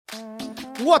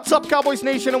What's up, Cowboys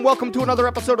Nation, and welcome to another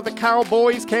episode of the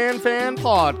Cowboys Can Fan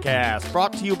Podcast,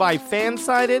 brought to you by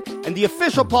Fansided and the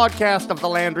official podcast of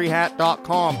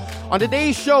thelandryhat.com. On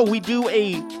today's show, we do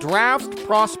a draft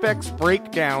prospects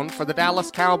breakdown for the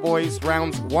Dallas Cowboys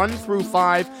rounds 1 through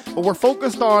 5, but we're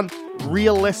focused on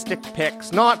realistic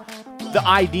picks, not the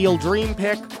ideal dream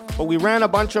pick, but we ran a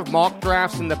bunch of mock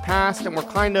drafts in the past, and we're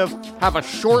kind of have a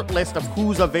short list of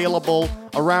who's available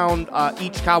around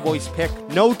each Cowboys pick.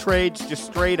 No trades, just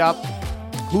straight up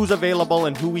who's available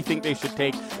and who we think they should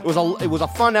take. It was a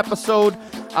fun episode.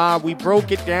 We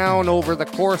broke it down over the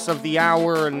course of the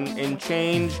hour and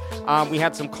change. We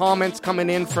had some comments coming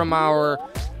in from our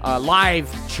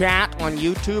live chat on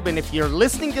YouTube, and if you're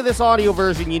listening to this audio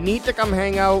version, you need to come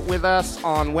hang out with us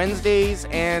on Wednesdays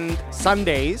and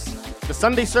Sundays, the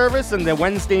Sunday service and the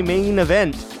Wednesday main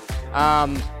event.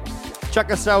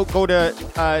 Check us out. Go to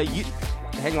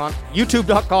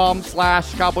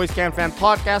youtube.com/Cowboys Can Fan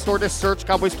Podcast, or just search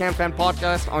Cowboys Can Fan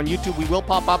Podcast on YouTube. We will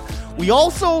pop up. We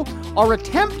also are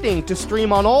attempting to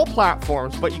stream on all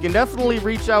platforms, but you can definitely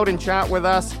reach out and chat with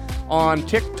us on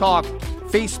TikTok,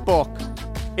 Facebook,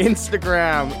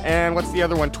 Instagram, and what's the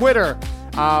other one? Twitter,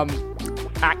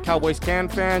 at Cowboys Can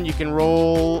Fan. You can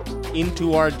roll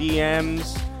into our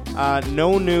DMs.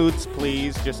 No nudes,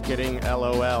 please. Just kidding.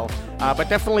 LOL. But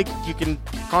definitely you can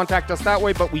contact us that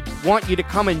way. But we want you to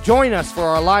come and join us for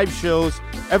our live shows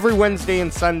every Wednesday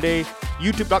and Sunday.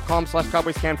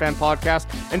 YouTube.com/Cowboys Can Fan Podcast.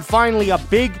 And finally, a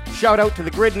big shout out to the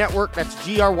Grid Network. That's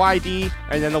GRYD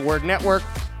and then the word network.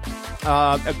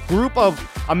 A group of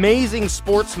amazing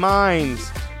sports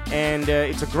minds. And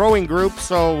it's a growing group,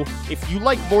 so if you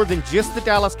like more than just the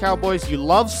Dallas Cowboys, you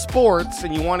love sports,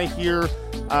 and you want to hear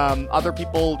other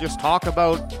people just talk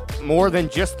about more than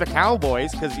just the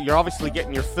Cowboys, because you're obviously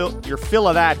getting your fill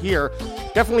of that here,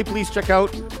 definitely please check out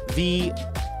the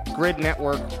Grid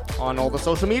Network on all the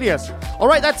social medias. All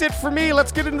right, that's it for me.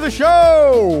 Let's get into the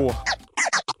show.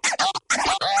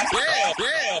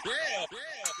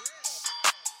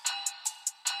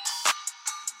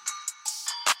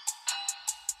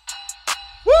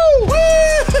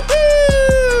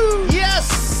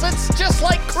 Yes, it's just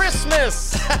like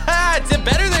Christmas. It's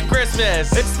better than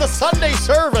Christmas. It's the Sunday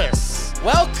service.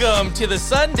 Welcome to the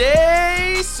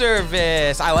Sunday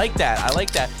service. I like that.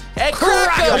 Hey,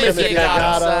 crack 'em if you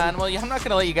got 'em, son. Well, I'm not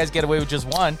going to let you guys get away with just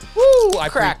one. Woo!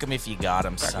 Crack 'em if you got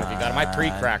 'em, son. If you got 'em. I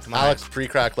pre-cracked mine. Alex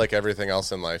pre-cracked like everything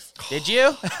else in life. Did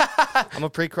you? I'm a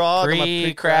pre-crog.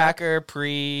 Pre-cracker,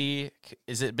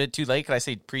 Is it a bit too late? Can I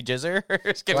say pre-jizzer?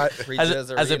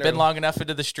 Has it been long enough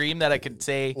into the stream that I could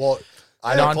say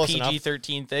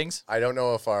non-PG-13 things? I don't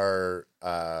know if our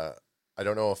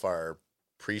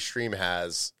pre-stream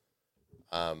has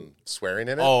swearing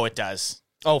in it. Oh, it does.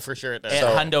 Oh, for sure it does.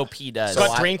 And Hundo P does.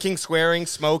 But drinking, swearing,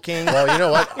 smoking. Well, you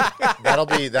know what?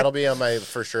 That'll be on my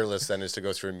for sure list then, is to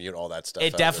go through and mute all that stuff.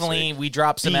 It definitely, we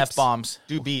drop some Beeps. F-bombs.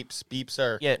 Do beeps. Beeps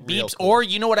are beeps. cool. Or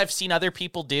you know what I've seen other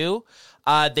people do?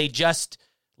 They just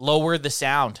lower the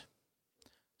sound.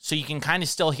 So you can kind of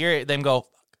still hear them go,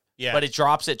 but it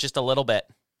drops it just a little bit.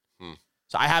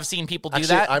 So I have seen people do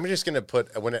that. I'm just going to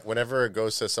put, whenever it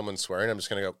goes to someone swearing, I'm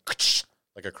just going to go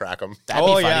like a crack 'em. That'd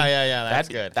be funny. Yeah, that's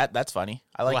good. That's funny.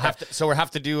 I like that. We'll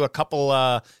have to do a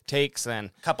couple takes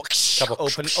then. Couple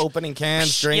Opening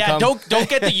cans, drink Yeah, them. don't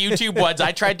get the YouTube ones.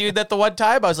 I tried doing that the one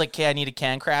time. I was like, okay, I need a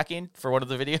can cracking for one of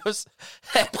the videos.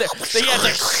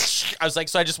 I was like,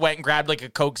 so I just went and grabbed like a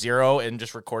Coke Zero and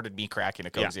just recorded me cracking a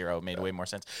Coke Zero. It made way more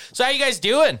sense. So how you guys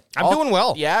doing? I'm doing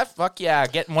well. Yeah, fuck yeah.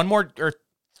 Getting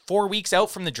 4 weeks out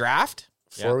from the draft.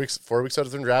 4 weeks out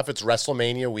of the draft. It's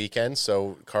WrestleMania weekend,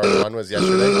 so card 1 was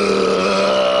yesterday.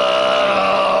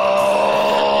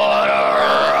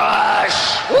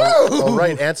 Oh,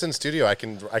 right, Anson Studio. I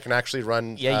can actually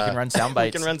run. Yeah, you can run sound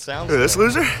bites. You can run sound. This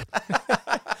loser?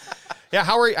 Yeah,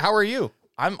 how are you?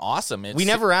 I'm awesome. We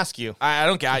never ask you. I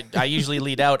don't care. I usually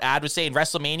lead out. Ad was saying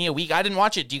WrestleMania week. I didn't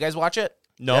watch it. Do you guys watch it?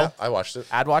 No. Yeah, I watched it.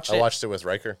 Ad watched it. I watched it with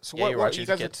Riker. So Yeah, what you you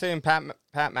guys were saying? Pat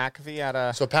McAfee at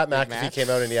a So Pat big McAfee match?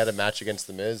 came out and he had a match against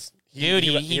The Miz. Dude,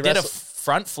 he did a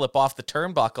front flip off the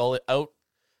turnbuckle out.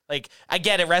 Like, I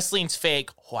get it. Wrestling's fake.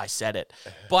 Oh, I said it.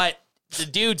 But the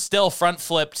dude still front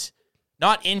flipped,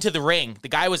 not into the ring. The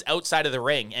guy was outside of the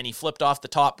ring, and he flipped off the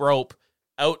top rope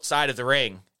outside of the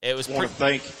ring. It was I want to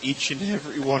thank each and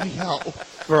every one of y'all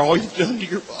for all you've done to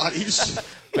your bodies.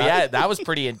 But yeah, that was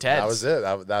pretty intense. That was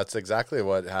it. That's exactly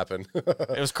what happened.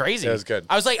 It was crazy. It was good.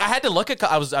 I was like, I had to look at.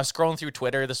 I was scrolling through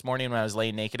Twitter this morning when I was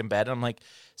laying naked in bed, and I'm like,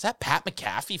 is that Pat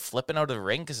McAfee flipping out of the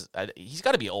ring? Because he's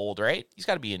got to be old, right? He's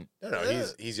got to be in. No,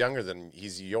 he's younger than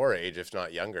he's your age, if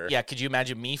not younger. Yeah, could you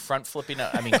imagine me front flipping?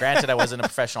 I mean, granted, I wasn't a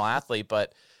professional athlete,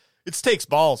 but It takes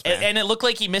balls, man. And it looked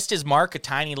like he missed his mark a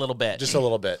tiny little bit. Just a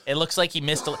little bit. It looks like he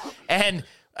missed and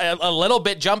a little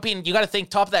bit jumping. You got to think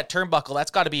top of that turnbuckle.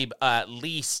 That's got to be at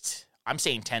least, I'm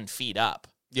saying 10 feet up.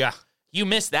 Yeah. You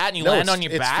miss that and you land on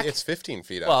your back. It's 15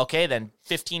 feet up. Well, okay, then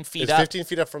 15 feet it's up. 15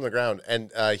 feet up from the ground,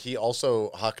 and he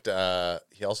also hucked a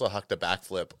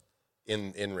backflip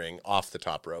in ring off the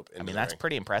top rope. I mean, that's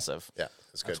pretty impressive. Yeah,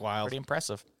 it's good. That's wild. Pretty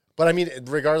impressive. But I mean,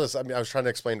 regardless, I was trying to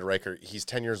explain to Riker, he's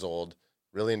 10 years old,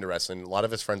 really into wrestling. A lot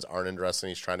of his friends aren't into wrestling.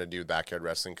 He's trying to do backyard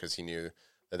wrestling because he knew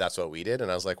that that's what we did. And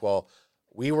I was like, well,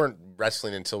 we weren't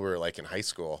wrestling until we were like in high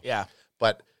school. Yeah.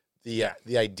 But the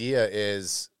idea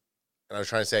is, and I was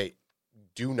trying to say,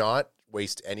 do not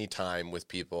waste any time with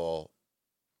people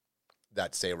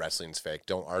that say wrestling's fake.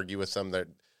 Don't argue with them. That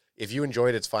if you enjoy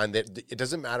it, it's fine. It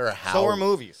doesn't matter how. So are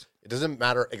movies. It doesn't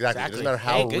matter exactly. It doesn't matter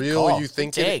how Hey, good real call. you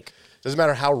think Good it. take. Doesn't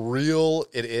matter how real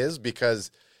it is,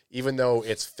 because even though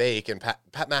it's fake, and Pat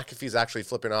McAfee's actually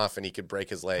flipping off and he could break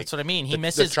his leg. That's what I mean. He the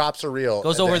misses. The chops are real.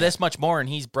 Goes and over then- this much more, and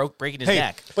he's breaking his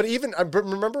neck. But even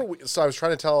remember, so I was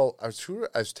trying to tell. I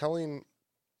was telling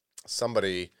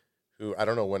somebody who I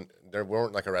don't know, when they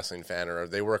weren't like a wrestling fan, or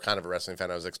they were kind of a wrestling fan.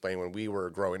 I was explaining when we were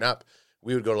growing up,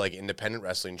 we would go to like independent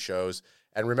wrestling shows.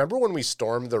 And remember when we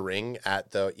stormed the ring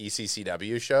at the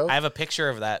ECCW show? I have a picture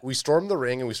of that. We stormed the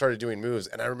ring and we started doing moves.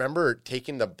 And I remember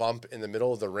taking the bump in the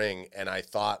middle of the ring, and I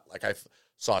thought like I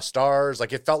saw stars.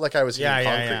 Like it felt like I was hitting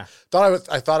concrete. Yeah.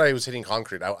 I thought I was hitting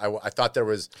concrete. I thought there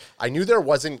was. I knew there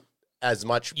wasn't as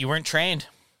much. You weren't trained.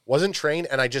 Wasn't trained,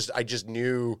 and I just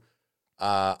knew.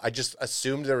 I just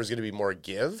assumed there was going to be more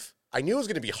give. I knew it was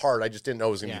going to be hard. I just didn't know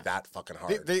it was going to be that fucking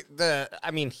hard.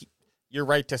 I mean, you're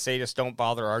right to say just don't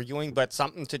bother arguing, but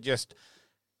something to just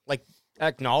like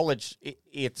acknowledge.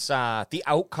 It's the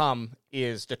outcome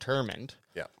is determined.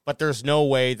 Yeah, but there's no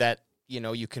way that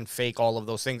you can fake all of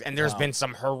those things. And there's been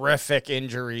some horrific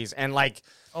injuries, and like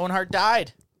Owen Hart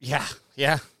died.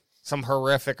 yeah, some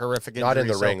horrific injuries. not in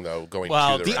the So ring though. Going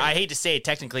Well, to the ring. I hate to say it.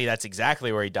 Technically, that's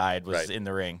exactly where he died. Was Right. in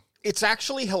the ring. It's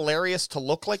actually hilarious to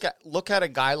look at a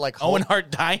guy like Owen Hulk.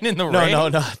 Hart dying in the ring. No,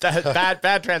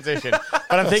 bad transition.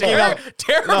 But I'm thinking of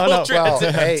Terrible No, transition.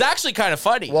 well, hey. It's actually kind of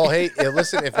funny. Well, hey,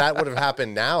 listen, if that would have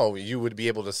happened now, you would be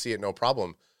able to see it no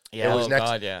problem. Yeah. It was Oh, next.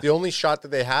 God, yeah. The only shot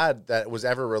that they had that was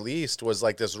ever released was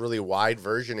like this really wide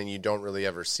version, and you don't really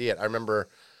ever see it. I remember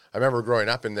growing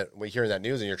up and hearing that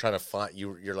news, and you're trying to find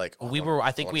you're like, oh,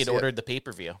 I think we had ordered the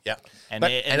pay-per-view. Yeah, And,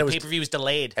 But- and and the it was- pay-per-view was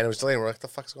delayed. and it was delayed. And we're like, the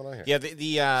fuck's going on here?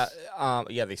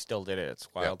 yeah, they still did it. It's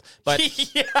wild. But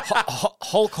Yeah.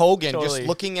 Hulk Hogan, Totally. just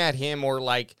looking at him, or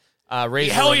like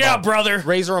Razor Hell yeah, Ramon, brother.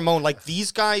 Razor Ramon, like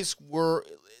these guys were.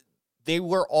 They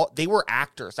were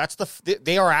actors.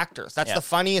 They are actors. That's Yeah. the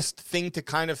funniest thing to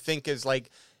kind of think is like,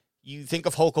 you think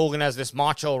of Hulk Hogan as this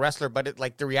macho wrestler, but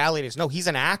the reality is no, he's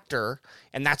an actor,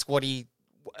 and that's what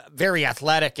very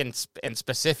athletic and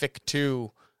specific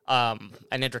to an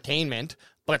entertainment,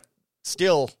 but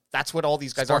still that's what all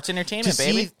these guys Sports are. entertainment, to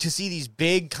baby. to see these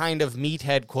big kind of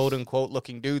meathead quote unquote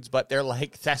looking dudes, but they're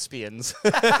like thespians.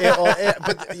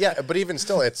 But even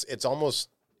still, it's almost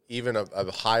even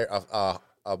a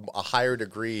higher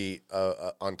degree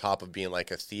on top of being like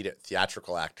a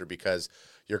theatrical actor, because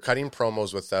you're cutting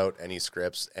promos without any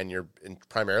scripts, and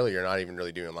primarily you're not even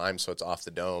really doing lines, so it's off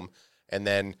the dome, and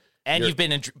then. And you've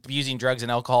been abusing drugs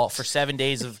and alcohol for 7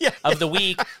 days of the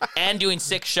week, and doing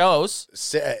 6 shows,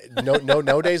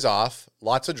 No days off,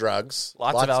 lots of drugs,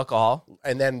 lots of alcohol.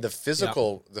 and then the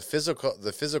physical.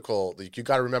 You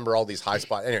got to remember all these high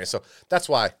spots. Anyway, so that's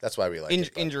why we like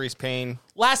it. Injuries, pain.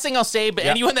 Last thing I'll say, but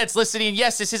anyone that's listening,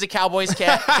 yes, this is a Cowboys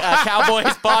Cowboys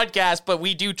podcast, but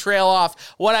we do trail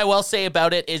off. What I will say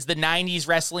about it is the 90s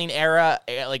wrestling era,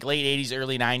 like late 80s,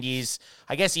 early 90s,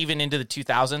 I guess even into the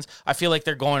 2000s, I feel like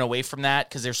they're going away from that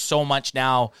because there's so much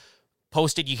now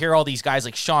posted. You hear all these guys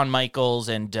like Shawn Michaels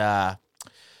and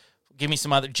give me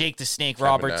some other, Jake the Snake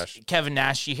Roberts, Kevin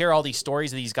Nash. You hear all these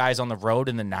stories of these guys on the road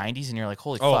in the 90s, and you're like,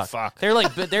 holy fuck. They're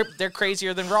like, they're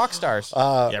crazier than rock stars.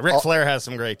 Ric Flair has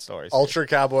some great stories. Ultra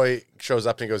Cowboy shows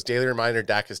up and he goes, daily reminder,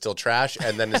 Dak is still trash.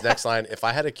 And then his next line, if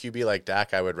I had a QB like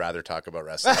Dak, I would rather talk about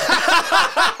wrestling.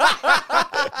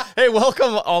 Hey,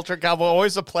 welcome, Ultra Cowboy.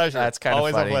 Always a pleasure. That's kind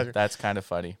Always of funny. a pleasure. That's kind of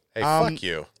funny. Hey, fuck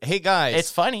you. Hey guys,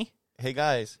 It's funny. hey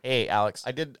guys. Hey, Alex.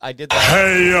 I did that.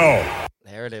 Hey yo.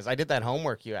 There it is. I did that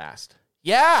homework you asked.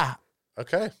 Yeah,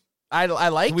 Okay. I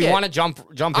like Do we it. want to jump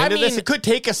I into this? mean, It could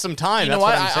take us some time. You know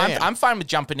That's what? what I'm saying. I'm fine with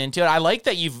jumping into it. I like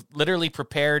that you've literally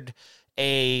prepared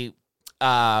a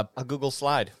a Google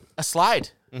slide. slide.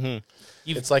 Mm-hmm.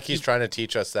 It's like he's trying to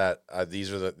teach us that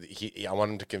these are I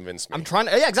want him to convince me. I'm trying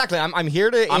to. Yeah, exactly. I'm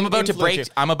here to. I'm about to influence break.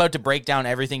 I'm about to break down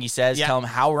everything he says. Yeah. Tell him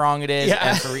how wrong it is.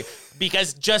 Yeah. And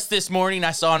because just this morning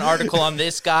I saw an article on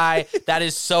this guy. That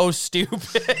is so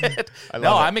stupid.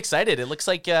 I'm excited. It looks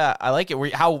like I like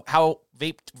it. How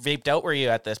vaped out were you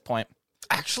at this point?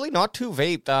 Actually, not too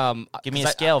vaped. Give me a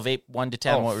scale, vape 1 to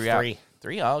 10. What were you at? 3.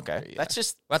 3? Oh, okay. Yeah.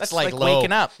 That's like low.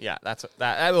 Waking up. Yeah, that's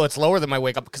that. Well, it's lower than my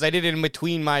wake up because I did it in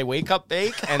between my wake up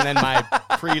bake and then my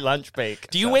pre-lunch bake.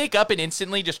 Do you wake up and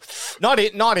instantly just not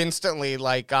instantly?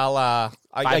 Like I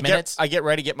 5 minutes. I get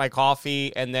ready, get my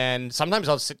coffee, and then sometimes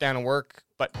I'll sit down and work.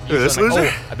 But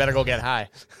I better go get high.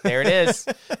 There it is.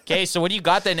 Okay, so what do you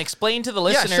got then? Explain to the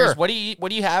listeners sure. what do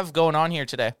you have going on here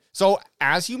today? So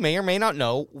as you may or may not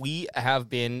know, we have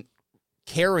been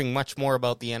caring much more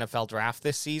about the NFL draft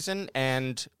this season,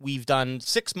 and we've done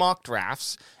 6 mock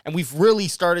drafts, and we've really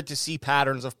started to see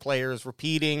patterns of players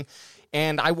repeating,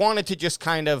 and I wanted to just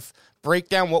kind of break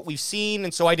down what we've seen,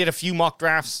 and so I did a few mock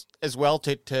drafts as well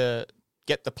to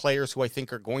get the players who I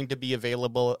think are going to be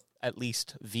available, at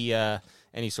least via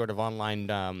any sort of online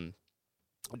mock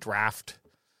draft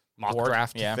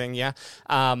thing,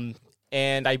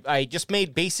 and I just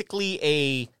made basically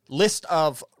a list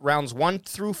of rounds 1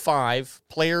 through 5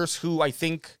 players who I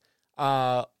think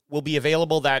will be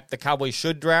available that the Cowboys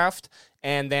should draft,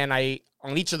 and then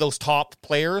on each of those top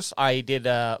players, I did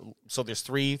so there's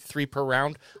three per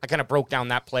round. I kind of broke down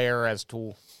that player as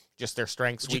to just their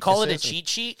strengths. Would you call it a cheat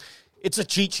sheet? It's a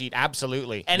cheat sheet,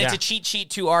 absolutely, and it's a cheat sheet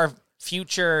to our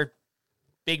future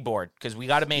big board because we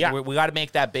got to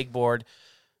make that big board.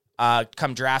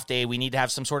 Come draft day, we need to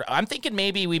have some sort of. I'm thinking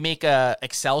maybe we make a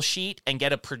Excel sheet and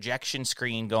get a projection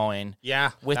screen going.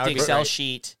 Yeah, with the Excel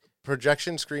sheet.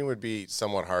 Projection screen would be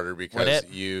somewhat harder because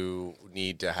you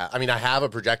need to have. I mean, I have a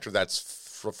projector that's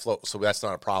float, so that's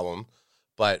not a problem.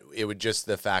 But it would just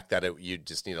the fact that you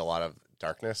just need a lot of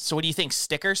darkness. So, what do you think?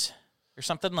 Stickers or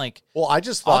something like? Well, I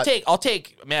just thought I'll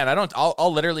take. Man,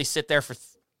 I'll literally sit there for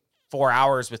 4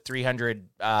 hours with 300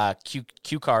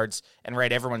 cue cards and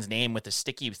write everyone's name with a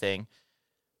sticky thing.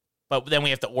 But then we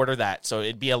have to order that. So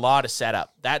it'd be a lot of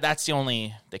setup. That's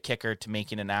the kicker to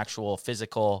making an actual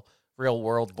physical real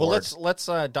world board. Well, let's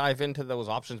dive into those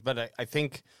options. But I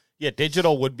think,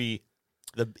 digital would be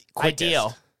the quickest.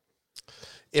 Ideal.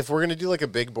 If we're going to do like a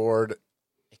big board,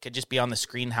 it could just be on the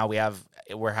screen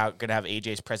we're going to have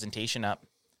AJ's presentation up.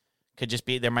 Could just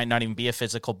be, there might not even be a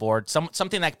physical board.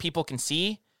 Something that people can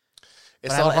see.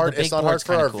 It's not hard. It's not hard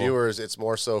for our viewers. It's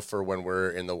more so for when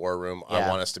we're in the war room. Yeah. I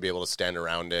want us to be able to stand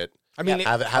around it. I mean,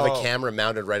 have a camera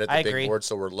mounted right at the big board,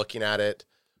 so we're looking at it,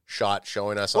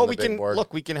 showing us on the big board.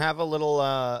 Look, we can have a little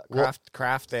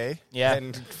craft day. Yeah,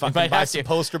 and fucking buy some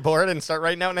poster board and start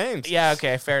writing out names. Yeah,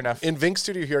 okay, fair enough. In Vink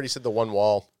Studio, he already said the one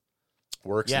wall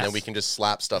works, and then we can just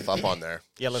slap stuff up on there.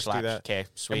 Yeah, let's do that. Okay,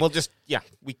 sweet. And we'll just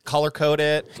we color code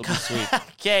it. It'll be sweet.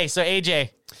 Okay, so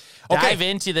AJ, dive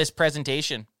into this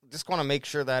presentation. Just want to make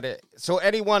sure that so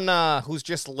anyone who's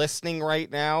just listening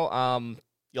right now,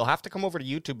 you'll have to come over to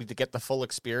YouTube to get the full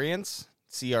experience,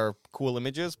 see our cool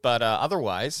images, but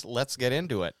otherwise, let's get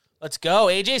into it. Let's go.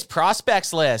 AJ's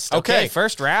prospects list. Okay,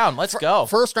 first round. Let's go.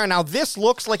 First round. Now, this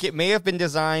looks like it may have been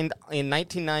designed in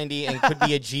 1990 and could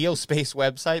be a Geospace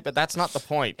website, but that's not the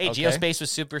point. Hey, Geospace was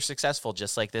super successful,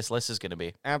 just like this list is going to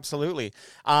be. Absolutely.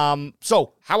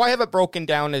 So, how I have it broken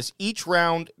down is each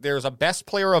round, there's a best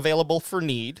player available for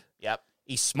need. Yep.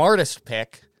 A smartest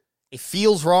pick, a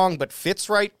feels wrong but fits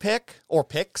right pick or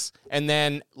picks, and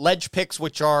then ledge picks,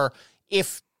 which are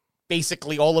if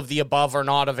basically all of the above are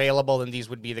not available, then these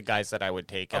would be the guys that I would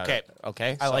take. Okay.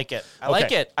 Okay. I like it.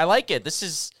 I like it. This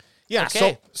is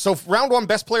okay. So round one,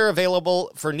 best player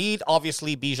available for need,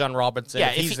 obviously Bijan Robinson.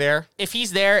 Yeah, if he's there. If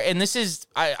he's there, and this is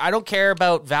I don't care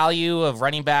about value of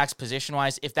running backs position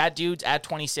wise. If that dude's at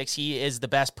 26, he is the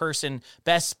best person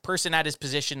at his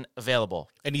position available.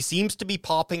 And he seems to be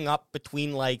popping up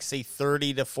between like say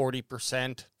 30 to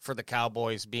 40% for the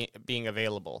Cowboys being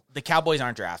available. The Cowboys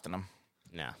aren't drafting him.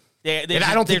 No. I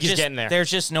don't think he's getting there.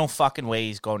 There's just no fucking way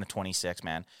he's going to 26,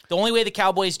 man. The only way the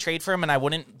Cowboys trade for him, and I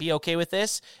wouldn't be okay with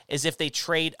this, is if they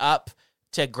trade up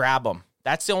to grab him.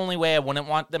 That's the only way I wouldn't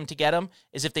want them to get him,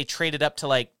 is if they traded up to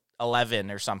like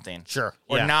 11 or something. Sure.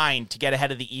 Or 9 to get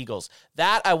ahead of the Eagles.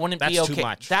 That I wouldn't be okay. Too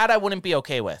much. That I wouldn't be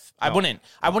okay with. No.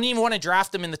 I wouldn't even want to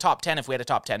draft them in the top 10 if we had a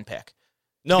top 10 pick.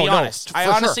 No, to be honest. I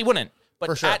honestly wouldn't.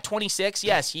 But at 26,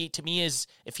 yes, he to me is,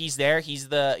 if he's there, he's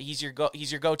your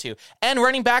go-to. And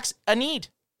running back's a need.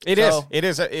 It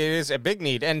is a big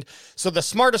need. And so the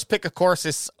smartest pick, of course,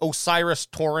 is Osiris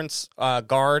Torrance,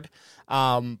 guard.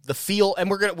 The feel,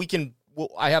 and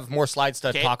I have more slides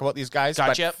to talk about these guys,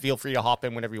 but feel free to hop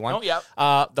in whenever you want. Oh,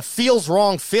 yeah. The feels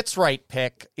wrong, fits right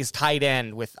pick is tight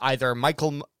end with either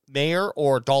Michael Mayer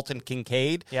or Dalton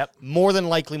Kincaid. Yep. More than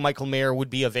likely, Michael Mayer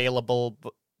would be available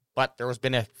but there has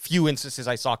been a few instances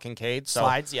I saw Kincaid. So.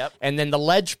 Slides, yep. And then the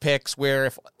ledge picks where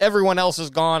if everyone else is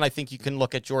gone, I think you can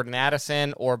look at Jordan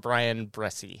Addison or Brian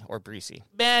Bressie or Breesy.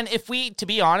 Man, to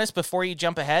be honest, before you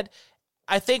jump ahead,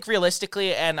 I think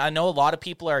realistically, and I know a lot of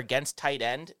people are against tight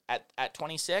end at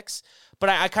 26, but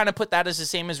I kind of put that as the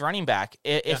same as running back.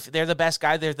 If they're the best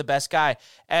guy, they're the best guy.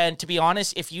 And to be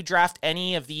honest, if you draft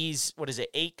any of these,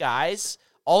 8 guys,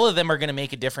 all of them are going to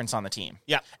make a difference on the team.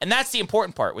 Yeah. And that's the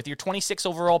important part. With your 26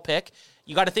 overall pick,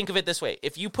 you got to think of it this way.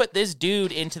 If you put this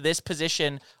dude into this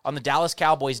position on the Dallas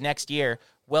Cowboys next year,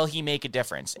 will he make a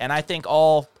difference? And I think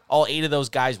all 8 of those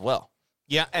guys will.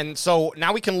 Yeah, and so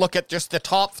now we can look at just the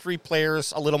top 3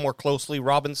 players a little more closely.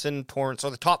 Robinson, Torrance, or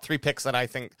the top 3 picks that I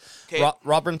think. Okay.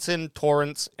 Robinson,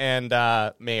 Torrance, and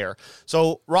Mayer.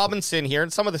 So Robinson here,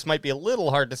 and some of this might be a little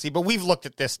hard to see, but we've looked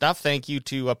at this stuff. Thank you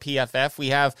to PFF. We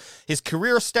have his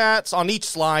career stats on each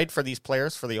slide for these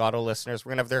players, for the auto listeners.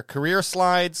 We're going to have their career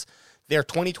slides, their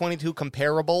 2022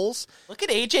 comparables. Look at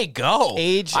AJ go.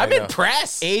 I'm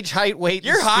impressed. Age, height, weight,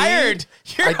 You're hired.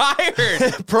 You're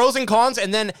hired. Pros and cons,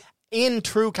 and then in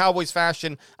true Cowboys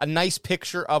fashion, a nice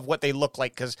picture of what they look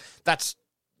like, because that's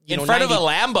in front of a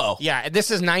Lambo. Yeah, and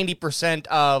this is 90%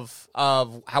 of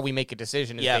how we make a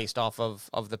decision is based off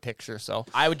of the picture. So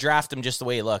I would draft him just the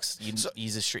way he looks. He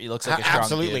looks like a strong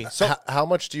absolutely. dude. So how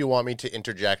much do you want me to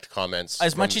interject comments?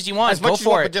 As much as you want. as much Go as you for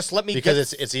want, it. but just let me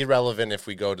because it's irrelevant if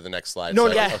we go to the next slide. no,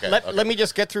 So, yeah. okay, Let me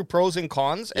just get through pros and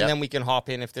cons, and Yep. then we can hop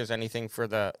in if there's anything for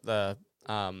the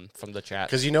from the chat.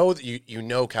 because you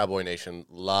know Cowboy Nation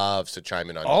loves to chime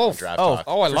in on draft talk.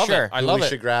 I For love sure. it. I Who love we it.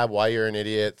 should grab, why you're an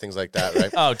idiot, things like that,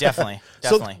 right? Oh, definitely.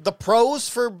 So Definitely. the pros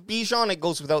for Bijan, it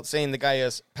goes without saying, the guy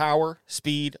has power,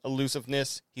 speed,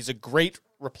 elusiveness. He's a great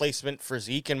replacement for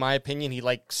Zeke, in my opinion. He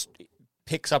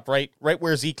picks up right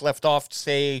where Zeke left off,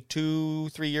 say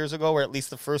 2-3 years ago, or at least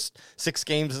the first 6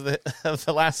 games of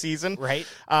the last season. Right.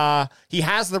 He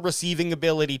has the receiving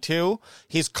ability too.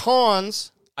 His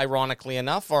cons, ironically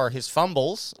enough, are his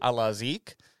fumbles, a la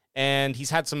Zeke, and he's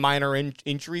had some minor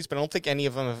injuries, but I don't think any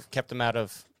of them have kept him out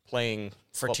of playing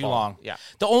for football. too long. Yeah.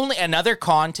 Another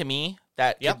con to me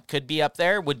that Yep. could be up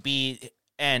there would be,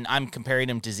 and I'm comparing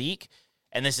him to Zeke,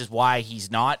 and this is why he's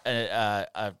not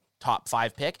a top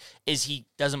 5 pick, is he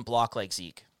doesn't block like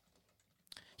Zeke.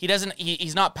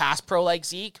 He's not pass pro like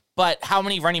Zeke, but how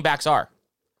many running backs are?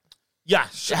 Yeah.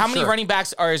 How many running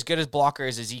backs are as good as blockers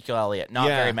as Ezekiel Elliott? Not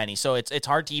Yeah. very many. So it's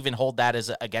hard to even hold that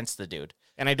as against the dude.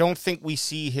 And I don't think we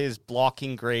see his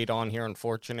blocking grade on here,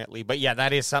 unfortunately. But yeah,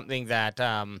 that is something that,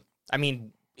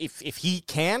 if he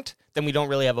can't, then we don't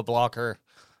really have a blocker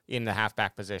in the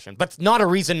halfback position. But not a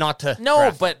reason not to. No,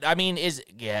 draft. but I mean,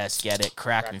 get it.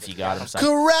 Crack him if you got him. Son.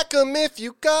 Correct him if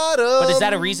you got him. But is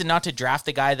that a reason not to draft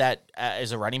the guy that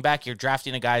is a running back? You're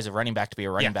drafting a guy as a running back to be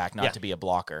a running back, not to be a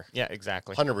blocker. Yeah,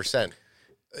 exactly. 100%.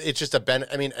 It's just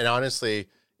and honestly,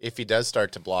 if he does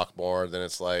start to block more, then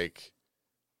it's like,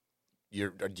 do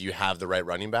you have the right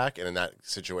running back? And in that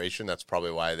situation, that's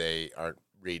probably why they aren't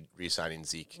re-signing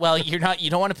Zeke. Well, you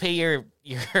don't want to pay your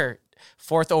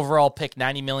 4th overall pick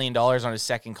 $90 million on his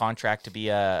second contract to be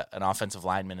an offensive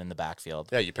lineman in the backfield.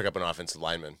 Yeah, you pick up an offensive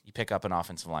lineman. You pick up an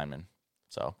offensive lineman,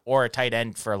 or a tight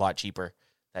end for a lot cheaper.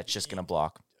 That's just gonna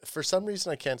block. For some reason,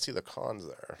 I can't see the cons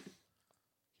there.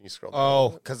 Can you scroll down? Oh,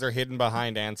 because they're hidden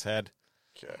behind Ant's head.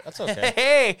 Okay. That's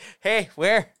okay. Hey,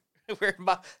 where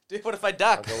dude? What if I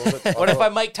duck? I'll go a little bit- What if I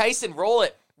Mike Tyson? Roll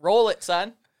it,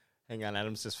 son. Hang on,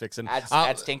 Adam's just fixing.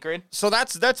 Adds tinkering. So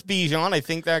that's Bijan. I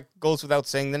think that goes without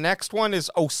saying. The next one is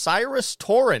Osiris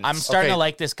Torrance. I'm starting Okay, to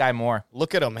like this guy more.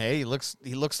 Look at him. Hey, he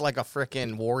looks like a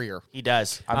freaking warrior. He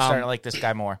does. I'm starting to like this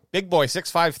guy more. Big boy,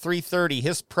 6'5", 330.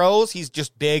 His pros, he's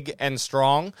just big and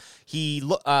strong.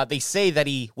 They say that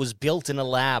he was built in a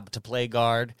lab to play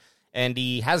guard, and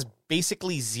he has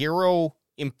basically zero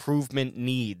improvement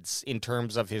needs in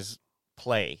terms of his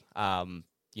play.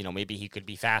 Maybe he could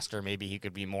be faster, maybe he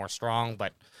could be more strong,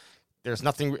 but there's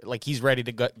nothing like he's ready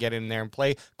to get in there and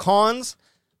play. Cons,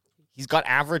 he's got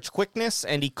average quickness,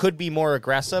 and he could be more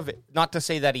aggressive. Not to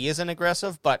say that he isn't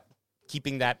aggressive, but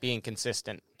keeping that being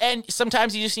consistent. And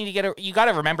sometimes you just need to you got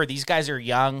to remember these guys are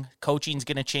young. Coaching's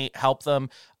going to help them.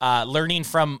 Learning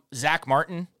from Zach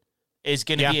Martin is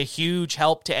going to be a huge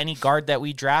help to any guard that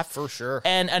we draft. For sure.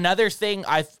 And another thing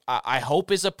I hope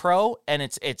is a pro, and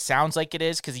it sounds like it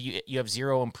is because you have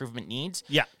zero improvement needs.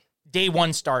 Yeah. Day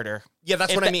 1 starter. Yeah,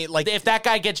 that's what I mean. Like, if that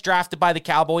guy gets drafted by the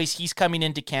Cowboys, he's coming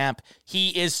into camp.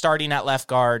 He is starting at left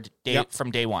guard from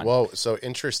day 1. Whoa, so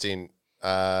interesting.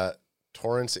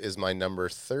 Torrance is my number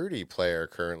 30 player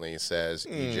currently, says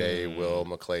EJ Will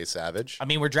McClay Savage. I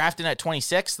mean, we're drafting at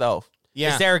 26 though.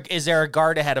 Yeah. Is there a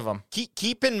guard ahead of him?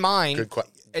 keep in mind,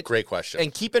 Great question.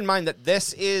 And keep in mind that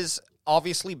this is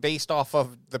obviously based off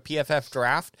of the PFF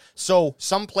draft. So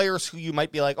some players who you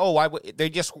might be like, oh, they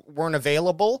just weren't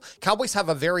available. Cowboys have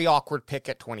a very awkward pick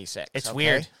at 26. It's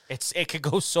weird. It could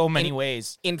go so many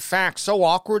ways. In fact, so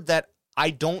awkward that I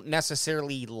don't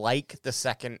necessarily like the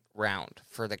second round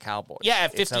for the Cowboys. Yeah,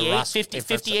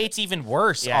 58's even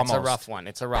worse. Yeah, almost.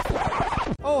 It's a rough one.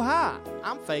 Oh, hi.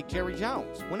 I'm Fake Jerry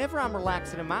Jones. Whenever I'm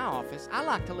relaxing in my office, I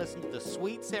like to listen to the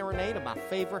sweet serenade of my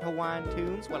favorite Hawaiian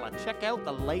tunes while I check out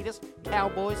the latest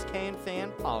Cowboys Can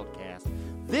Fan podcast.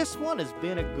 This one has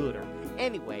been a gooder.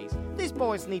 Anyways, these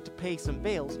boys need to pay some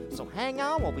bills, so hang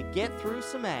on while we get through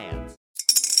some ads.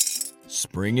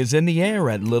 Spring is in the air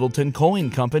at Littleton Coin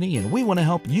Company, and we want to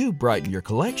help you brighten your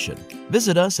collection.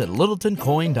 Visit us at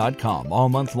littletoncoin.com all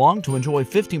month long to enjoy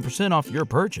 15% off your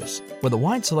purchase. With a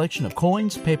wide selection of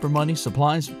coins, paper money,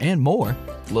 supplies, and more,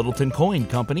 Littleton Coin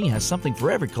Company has something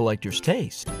for every collector's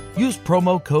taste. Use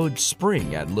promo code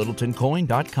SPRING at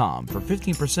littletoncoin.com for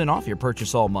 15% off your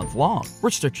purchase all month long.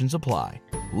 Restrictions apply.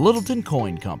 Littleton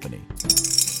Coin Company.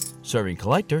 Serving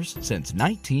collectors since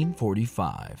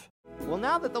 1945. Well,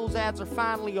 now that those ads are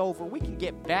finally over, we can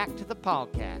get back to the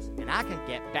podcast, and I can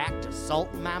get back to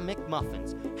salting my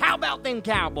McMuffins. How about them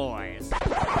Cowboys?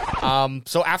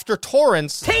 So after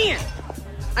Torrance... 10!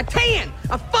 A 10!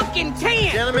 A fucking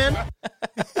 10! Gentlemen,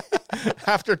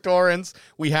 after Torrance,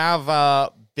 we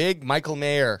have big Michael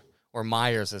Mayer, or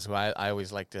Myers is who I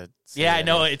always like to say. Yeah, I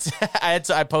know.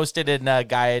 I posted and a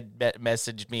guy had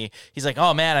messaged me. He's like,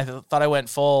 oh, man, I thought I went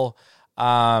full...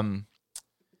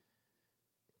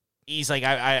 He's like,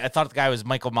 I thought the guy was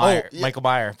Michael Meyer. yeah. Michael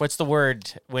Meyer. What's the word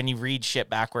when you read shit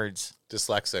backwards?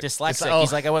 Dyslexic. Dyslexic.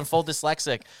 He's like, I went full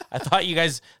dyslexic. I thought you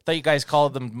guys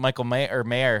called them Michael Mayer or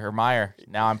Meyer.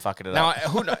 Now I'm fucking it Now,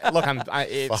 up. look,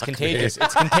 it's Fuck contagious. me.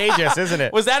 It's contagious, isn't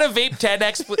it? Was that a Vape 10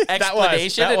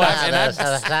 explanation?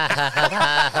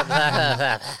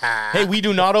 Hey, we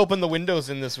do not open the windows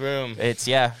in this room. It's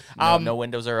no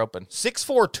windows are open.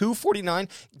 6'4", 249.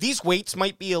 These weights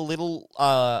might be a little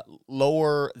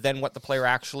lower than what the player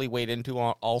actually weighed into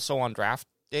also on draft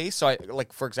day. So,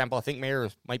 for example, I think Mayer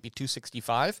might be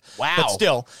 265. Wow. But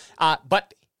still,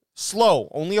 but slow,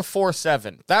 only a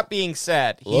 4.7. That being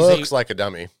said, Looks like a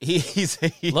dummy.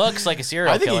 Looks like a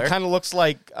serial I think killer. he kind of looks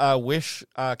like Wish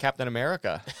Captain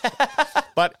America.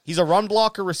 But he's a run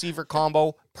blocker receiver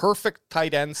combo, perfect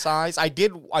tight end size. I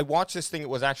watched this thing. It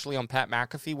was actually on Pat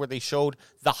McAfee where they showed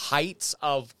the heights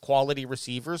of quality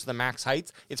receivers, the max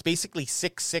heights. It's basically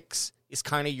 6'6" is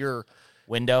kind of your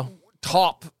Window.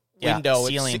 top window.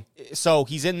 Ceiling. So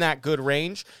he's in that good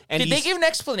range. And Did they give an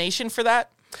explanation for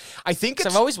that? I think Because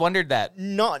it's I've always wondered that.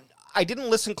 not. I didn't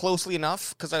listen closely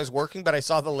enough because I was working, but I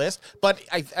saw the list. But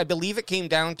I believe it came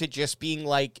down to just being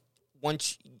like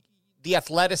once the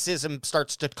athleticism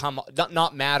starts to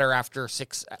not matter after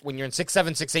when you're in 6'7",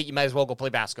 6'8", you might as well go play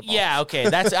basketball. Yeah, okay.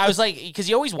 I was like, because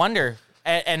you always wonder,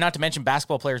 and not to mention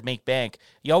basketball players make bank.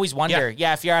 You always wonder,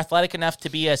 if you're athletic enough to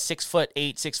be a 6'8",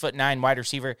 6'9" wide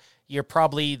receiver, you're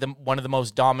probably one of the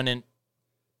most dominant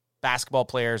basketball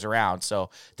players around. So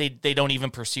they don't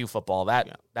even pursue football. That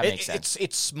makes sense.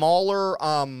 It's smaller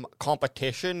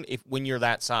competition when you're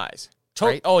that size.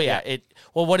 Right? Oh yeah.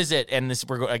 Well, what is it? And this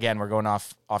we're going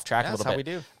off track a little bit. That's how we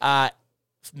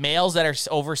do. Males that are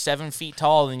over 7 feet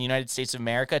tall in the United States of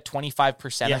America,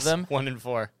 25% of them. 1 in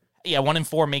 4. Yeah, 1 in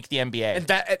 4 make the NBA. And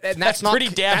that's not pretty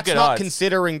damn that's good not odds.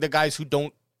 Considering the guys who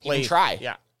don't play. Even try.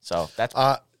 Yeah. So that's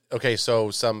Okay, so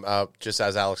just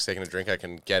as Alex taking a drink, I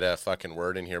can get a fucking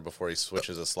word in here before he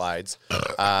switches the slides.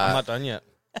 I'm not done yet.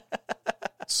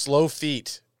 Slow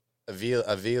feet.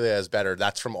 Avila is better.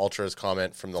 That's from Ultra's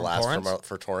comment from the last Torrance?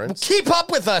 for Torrance. Keep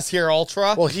up with us here,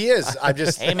 Ultra. Well, he is. I'm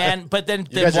just. hey man, but then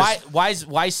guys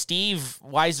why Steve?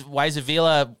 Why is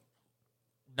Avila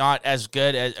not as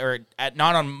good as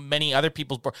not on many other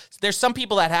people's board? There's some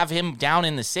people that have him down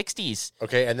in the 60s.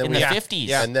 Okay, and then in we the have 50s.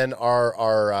 Yeah. And then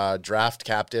our draft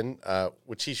captain,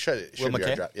 which he should Will be our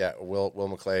McClay? draft. Yeah, Will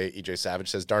McClay, EJ Savage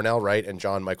says Darnell Wright and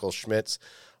John Michael Schmitz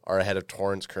are ahead of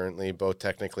Torrance currently, both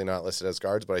technically not listed as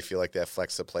guards, but I feel like they have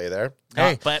flex to play there.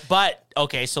 Hey, but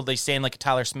okay, so they saying like a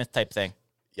Tyler Smith type thing.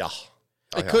 Yeah.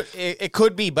 It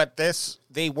could be, but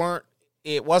they weren't.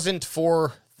 It wasn't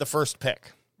for the first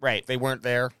pick. Right. They weren't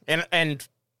there, and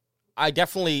I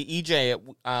definitely EJ.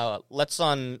 Let's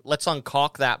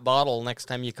uncock that bottle next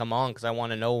time you come on because I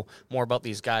want to know more about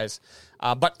these guys.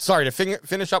 But sorry to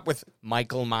finish up with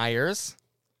Michael Myers.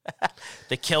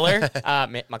 The killer.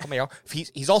 Michael Mayer.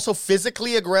 He's also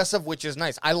physically aggressive, which is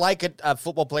nice. I like a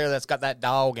football player that's got that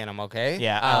dog in him. Okay,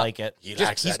 Yeah, I like it.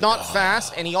 He's not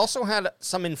fast, and he also had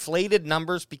some inflated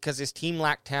numbers because his team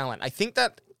lacked talent. I think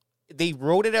that they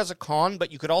wrote it as a con,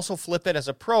 but you could also flip it as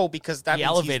a pro because that He means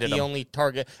elevated he's the him. only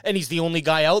target and he's the only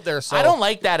guy out there. So I don't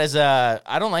like that as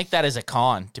a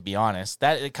con, to be honest.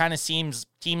 That it kind of seems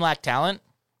team lack talent.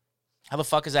 How the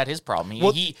fuck is that his problem?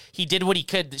 He did what he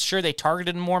could. Sure, they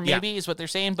targeted him more, maybe is what they're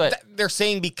saying, but They're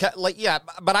saying because,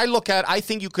 but I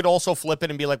think you could also flip it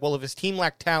and be like, well, if his team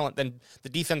lacked talent, then the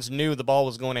defense knew the ball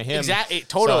was going to him. exactly,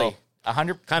 totally, So,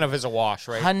 100 kind of is a wash,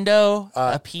 right? hundo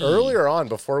a P. Earlier on,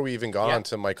 before we even got on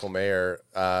to Michael Mayer,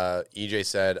 EJ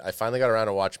said, I finally got around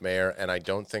to watch Mayer, and I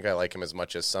don't think I like him as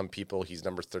much as some people. He's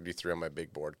number 33 on my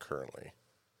big board currently.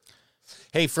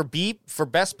 Hey, for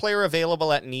best player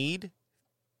available at need,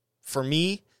 for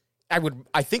me,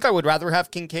 I think I would rather have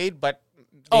Kincaid, but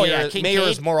Mayer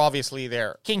is more obviously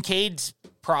there. Kincaid's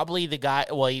probably the guy.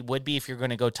 Well, he would be if you're going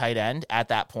to go tight end at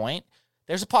that point.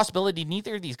 There's a possibility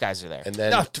neither of these guys are there. And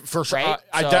then No, for sure. Right?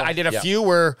 I did a few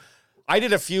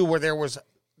where there was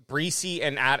Breesy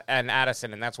and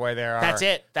Addison, and that's why there are. That's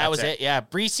it. That was it. Yeah,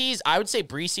 Breesy's. I would say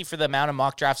Breesy, for the amount of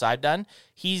mock drafts I've done,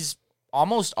 he's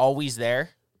almost always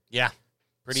there. Yeah,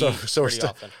 pretty often.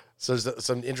 So there's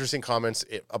some interesting comments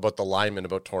about the lineman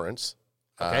about Torrance.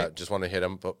 Okay. Just want to hit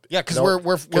him. But Yeah, because we're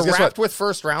wrapped with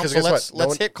first round, so let's No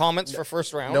one- hit comments for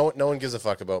first round. No one gives a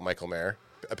fuck about Michael Mayer,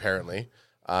 apparently,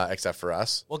 except for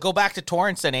us. We'll go back to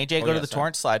Torrance then. AJ, go to the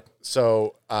Torrance slide.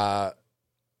 So,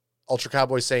 Ultra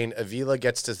Cowboy saying Avila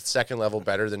gets to second level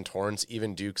better than Torrance.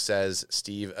 Even Duke says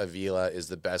Steve Avila is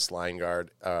the best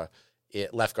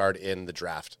left guard in the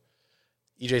draft.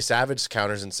 EJ Savage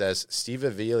counters and says Steve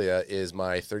Avila is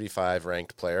my 35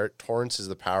 ranked player. Torrance is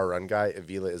the power run guy.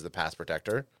 Avila is the pass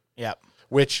protector. Yep.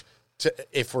 Which,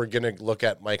 if we're going to look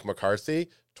at Mike McCarthy,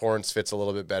 Torrance fits a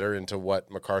little bit better into what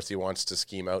McCarthy wants to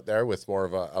scheme out there with more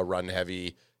of a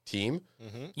run-heavy team.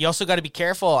 You also got to be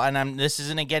careful, and this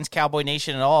isn't against Cowboy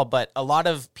Nation at all, but a lot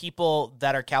of people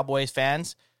that are Cowboys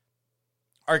fans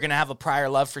are going to have a prior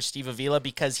love for Steve Avila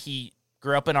because he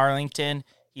grew up in Arlington.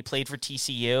 He played for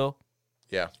TCU.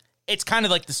 Yeah. It's kind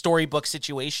of like the storybook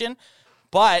situation,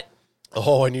 but...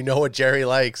 Oh, and you know what Jerry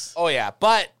likes. Oh, yeah,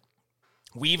 but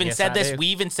we even Yes, said I this. do. We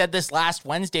even said this last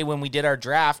Wednesday when we did our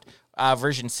draft,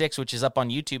 version 6, which is up on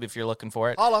YouTube if you're looking for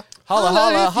it. Holla.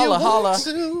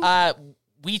 Holla.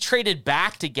 We traded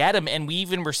back to get him, and we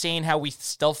even were saying how we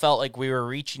still felt like we were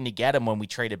reaching to get him when we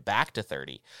traded back to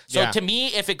 30. So Yeah. to me,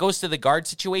 if it goes to the guard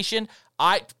situation,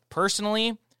 I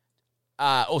personally,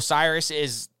 Osiris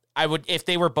is... I would, if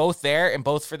they were both there and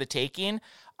both for the taking,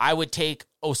 I would take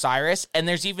Osiris. And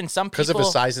there's even some people... Because of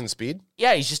his size and speed?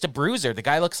 Yeah, he's just a bruiser. The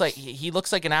guy looks like he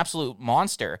looks like an absolute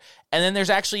monster. And then there's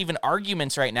actually even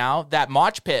arguments right now that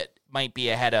Moch Pit might be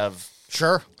ahead of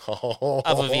Sure.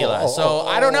 Avila. So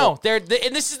I don't know. And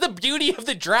this is the beauty of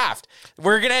the draft.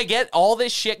 We're gonna get all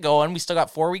this shit going. We still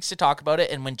got 4 weeks to talk about it,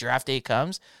 and when draft day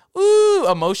comes, ooh,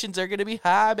 emotions are gonna be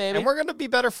high, baby. And we're going to be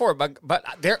better for it. But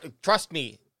there, trust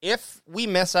me, if we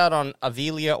miss out on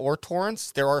Avila or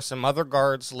Torrance, there are some other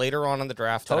guards later on in the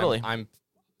draft Totally.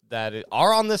 that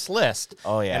are on this list.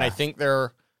 Oh, yeah. And I think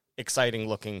they're exciting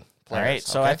looking all players. right.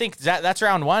 So okay? I think that's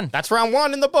round one. That's round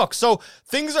one in the book. So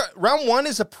round one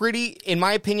is a pretty, in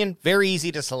my opinion, very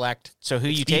easy to select. So who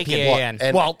you taking? BPAN.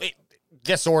 And-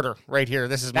 This order right here.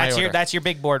 This is my order. That's your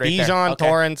big board right there. Bijan, Okay.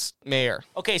 Torrance, Mayer.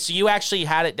 Okay, so you actually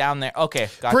had it down there. Okay,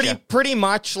 gotcha. Pretty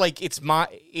much like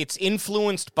it's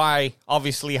influenced by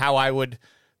obviously how I would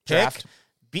Draft.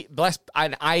 pick.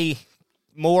 I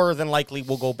more than likely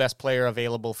will go best player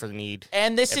available for the need.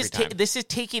 And this every is time. this is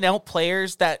taking out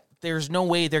players that there's no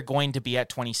way they're going to be at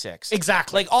 26.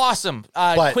 Exactly. Like, awesome.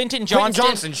 Quentin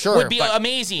Johnston sure, would be but-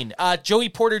 amazing. Joey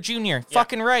Porter Jr.,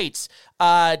 fucking rights.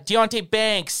 Deontay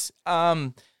Banks.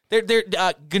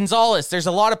 Gonzalez. There's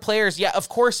a lot of players. Yeah, of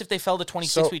course, if they fell to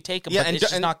 26, we'd take them. Yeah, but and, it's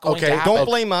just and- not going okay, to happen. Don't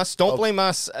blame us. Don't blame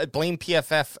us. Blame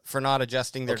PFF for not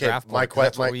adjusting their draft board.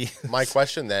 My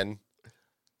question then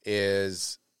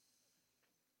is,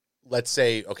 let's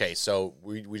say, okay, so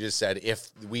we just said if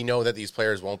we know that these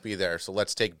players won't be there, so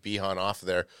let's take Bijan off of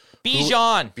there.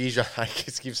 Bijan. Bijan, I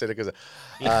just keep saying it because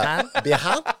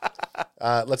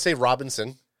Bijan. Let's say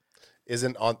Robinson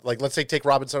isn't on. Like, let's say take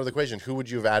Robinson out of the equation. Who would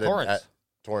you have added? Torrance.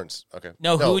 Torrance. Okay.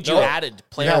 No, who would you added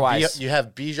player-wise? You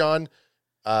have Bijan,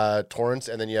 Torrance,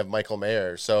 and then you have Michael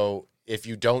Mayer. So if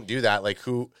you don't do that, like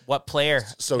who? What player?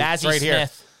 So Mazzie right here.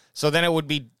 Smith. So then it would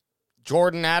be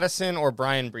Jordan Addison or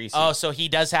Brian Breesy. Oh, so he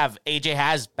does have, AJ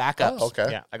has backups. Oh, okay.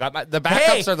 yeah. I got the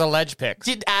backups Hey! are the ledge picks.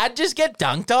 Did Ad just get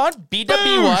dunked on?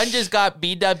 BW1 just got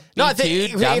BW2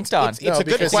 dunked on. It's a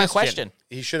good because question.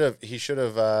 He should have. I did.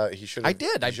 I He should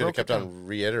have broke it kept on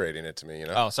reiterating it to me. You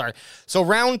know. Oh, sorry. So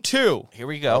round 2. Here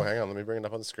we Oh, go. hang on. Let me bring it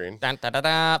up on the screen. Dun, da, da,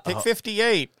 da, pick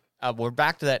 58. we're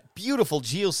back to that beautiful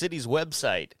GeoCities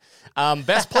website.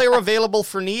 Best player available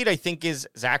for need, I think, is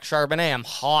Zach Charbonnet. I'm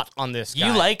hot on this guy.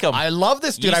 You like him. I love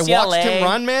this dude. UCLA. I watched him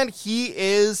run, man.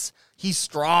 He's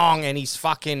strong and he's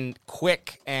fucking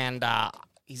quick and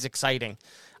he's exciting.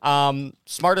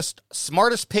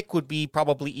 Smartest pick would be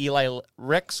probably Eli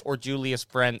Ricks or Julius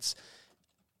Brents.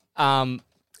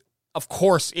 Of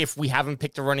course, if we haven't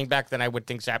picked a running back, then I would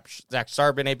think Zach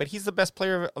Charbonnet, but he's the best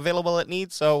player available at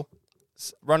need, so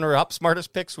runner-up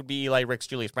smartest picks would be Eli Ricks,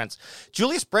 Julius Brents.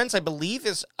 Julius Brents, I believe,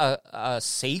 is a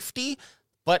safety,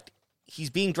 but he's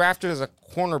being drafted as a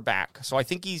cornerback, so I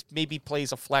think he maybe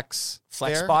plays a flex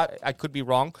there. spot. I could be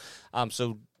wrong.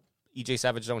 So EJ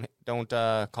Savage, don't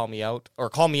call me out, or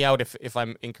call me out if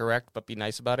I'm incorrect, but be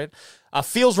nice about it.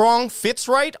 Feels wrong, fits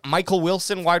right. Michael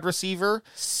Wilson, wide receiver.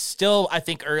 Still, I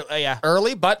think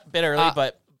Early, but bit early,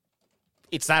 but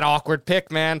it's that awkward pick,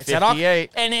 man. it's that awkward. 58.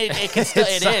 And it can still,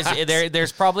 It it sucks. is.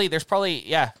 There's probably,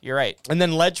 yeah, you're right. And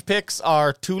then ledge picks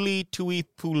are Tuli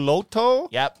Tuipulotu,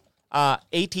 Yep.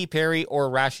 A.T. Perry, or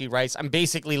Rashee Rice. I'm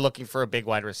basically looking for a big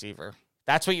wide receiver.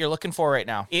 That's what you're looking for right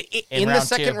now. In the round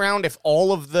second 2. round, if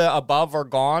all of the above are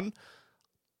gone,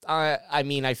 I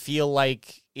mean, I feel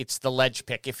like it's the ledge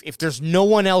pick. If there's no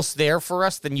one else there for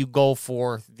us, then you go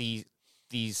for these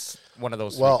one of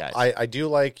those three guys. I do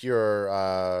like your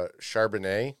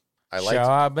Charbonnet. I like.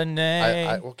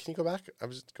 Charbonnet. Well, can you go back?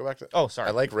 Go back to. Oh, sorry.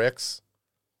 I like Ricks,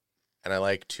 and I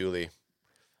like Tuli.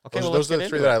 Okay, Those are the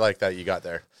three that I like that you got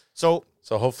there. So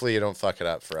So hopefully you don't fuck it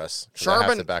up for us. 'Cause I have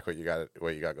Charbon- to back what you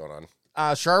got going on.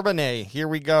 Charbonnet, here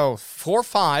we go.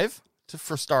 4'5"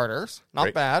 for starters.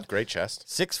 Not bad. Great chest.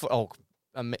 6 foot. Oh,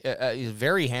 he's a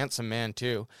very handsome man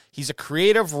too. He's a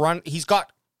creative run. He's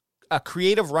got a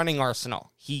creative running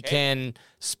arsenal. He can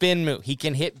spin move. He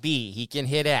can hit B. He can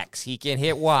hit X. He can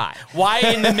hit Y. Why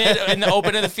in the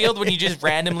open of the field when you just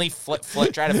randomly flip,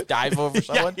 try to dive over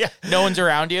someone? yeah. No one's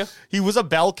around you. He was a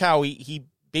bell cow. He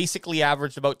basically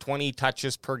averaged about 20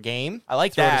 touches per game. I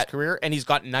like throughout that. his career, and he's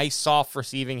got nice soft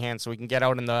receiving hands, so he can get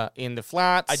out in the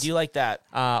flats. I do like that.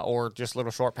 Or just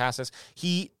little short passes.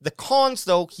 The cons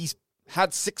though, he's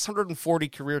had 640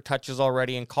 career touches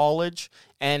already in college,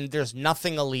 and there's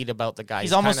nothing elite about the guy.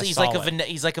 He's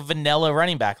like a vanilla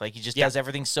running back. Like he just does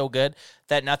everything so good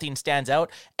that nothing stands out.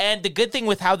 And the good thing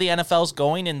with how the NFL's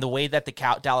going and the way that the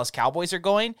Dallas Cowboys are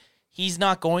going, he's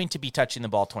not going to be touching the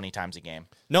ball 20 times a game.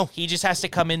 No. He just has to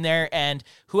come in there, and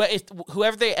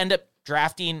whoever they end up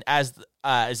drafting as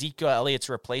Ezekiel Elliott's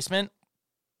replacement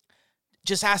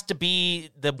just has to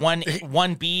be the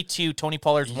 1B to Tony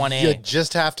Pollard's 1A. You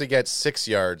just have to get 6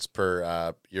 yards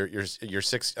per your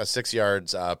 6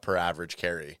 yards per average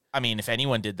carry. I mean, if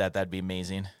anyone did that, that'd be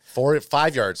amazing.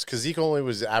 5 yards, because Zeke only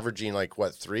was averaging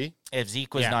 3. If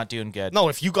Zeke was not doing good. No,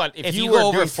 if you were go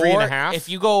over 3.5, if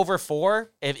you go over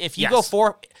 4, if you go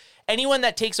 4, anyone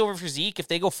that takes over for Zeke, if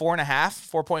they go 4.5,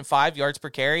 4.5 yards per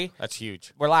carry, that's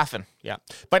huge. we're laughing. Yeah,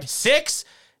 But 6,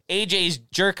 AJ's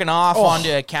jerking off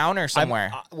onto a counter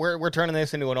somewhere. We're turning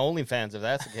this into an OnlyFans if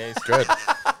that's the case. Good.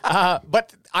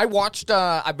 But I watched.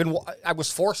 I was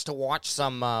forced to watch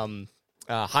some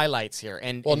highlights here,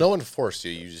 and Well, no one forced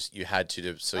you. You had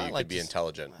to so you like could be to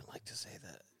intelligent. I like to say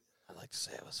that. I like to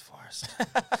say I was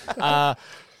forced.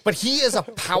 But he is a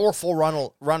powerful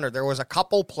runner. There was a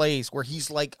couple plays where he's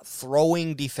like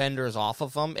throwing defenders off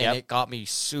of him, and it got me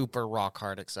super rock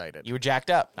hard excited. You were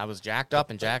jacked up. I was jacked up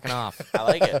and jacking off. I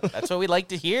like it. That's what we like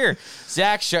to hear.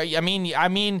 Zach, I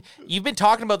mean, you've been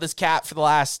talking about this cat for the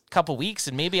last couple weeks,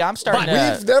 and maybe I'm starting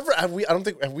to. We've never. I don't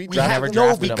think have we. never drafted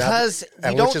drafted him. because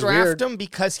And we don't which is draft weird. him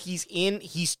because he's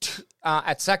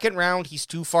at second round, he's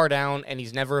too far down, and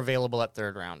he's never available at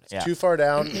third round. Yeah. Too far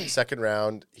down, second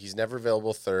round. He's never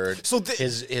available third. So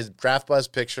his draft buzz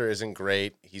picture isn't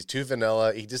great. He's too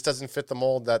vanilla. He just doesn't fit the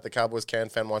mold that the Cowboys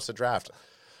fan wants to draft.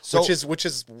 So- which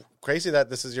is crazy that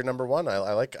this is your number one.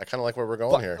 I kind of like where we're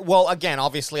going here. Well, again,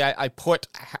 obviously, I put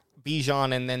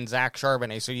Bijan and then Zach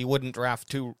Charbonnet, so you wouldn't draft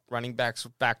two running backs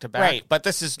back to back. Right. But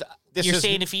this is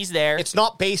saying if he's there, it's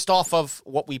not based off of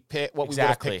what we we would have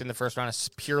Exactly. picked in the first round. It's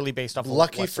purely based off.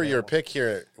 Lucky of what's for your available. pick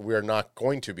here, we're not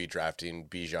going to be drafting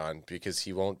Bijan because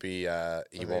he won't be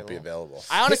available.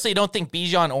 I honestly don't think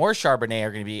Bijan or Charbonnet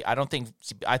are going to be. I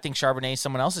think Charbonnet,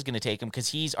 someone else is going to take him because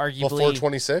he's arguably. Well,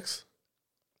 426.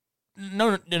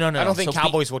 No. I don't think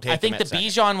Cowboys will take I think him the at second.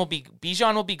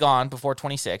 Bijan will be gone before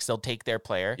 26. They'll take their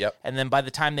player. Yep. And then by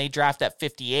the time they draft at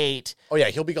 58, Oh yeah,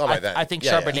 he'll be gone by then. I think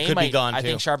Yeah, Charbonnet He could be might gone, I too.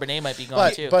 think Charbonnet might be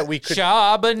gone too. But we could.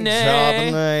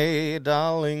 Charbonnet.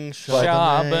 darling,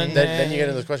 Charbonnet. Then you get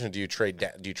into the question: Do you trade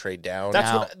down?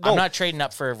 That's No, what- I'm no. not trading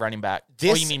up for a running back.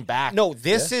 This, you mean back? No,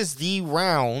 this is the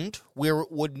round where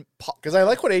it would. Because I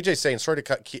like what AJ's saying. Sorry to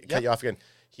cut you off again.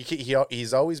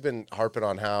 He's always been harping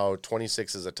on how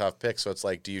 26 is a tough pick. So it's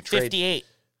like, do you trade? 58.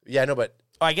 Yeah, no, but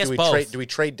I guess do we both. do we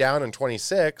trade down in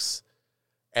 26,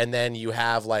 and then you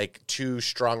have like 2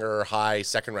 stronger high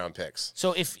second round picks?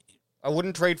 So if I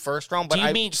wouldn't trade first round, but do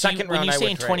you mean second when round you're I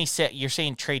saying would trade. 26, you're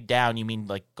saying trade down, you mean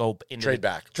like go into Trade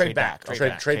back. Trade back.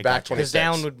 Okay. Trade back gotcha. 26. Because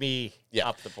down would be Yeah.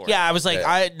 up the board. Yeah, I was like,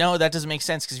 Yeah. no, that doesn't make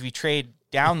sense because if you trade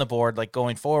down the board, like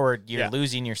going forward, you're Yeah.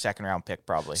 losing your second round pick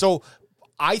probably. So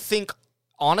I think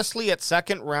honestly at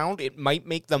second round it might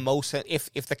make the most sense.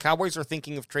 If the Cowboys are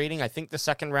thinking of trading, I think the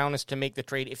second round is to make the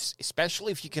trade.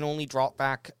 Especially if you can only drop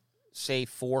back, say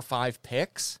 4 or 5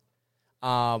 picks,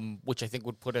 which I think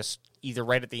would put us either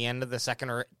right at the end of the second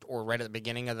or right at the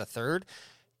beginning of the third,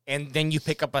 and then you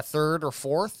pick up a third or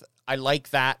fourth. I like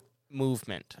that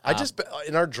movement. I just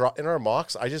in our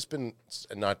mocks. I just been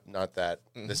not that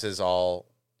this is all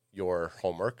your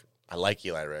homework. I like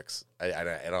Eli Ricks,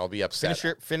 and I'll be upset.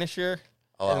 finish your.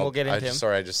 Oh, and we'll get into him.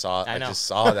 Sorry, I just saw I know.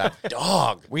 that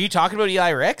dog. Were you talking about Eli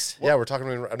Ricks? Yeah, we're talking.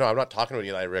 No, I'm not talking about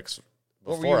Eli Ricks.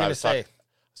 Before What were you I gonna was say? I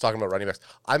was talking about running backs.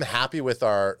 I'm happy with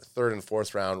our 3rd and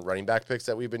 4th round running back picks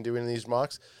that we've been doing in these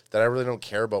mocks. That I really don't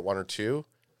care about 1 or 2.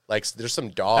 Like there's some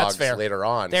dogs fair. later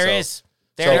on. There so is. so-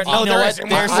 There, No, you know there what? is. There's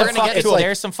We're some gonna get fucking, to it.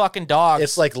 there's some fucking dogs.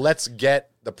 It's like let's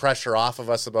get the pressure off of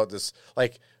us about this.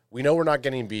 Like we know we're not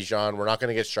getting Bijan. We're not going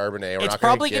to get Charbonnet. We're it's not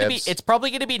probably going to gonna be. It's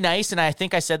probably gonna be nice, and I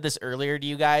think I said this earlier to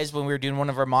you guys when we were doing one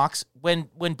of our mocks. When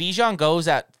Bijan goes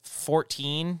at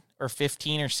 14 or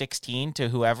 15 or 16 to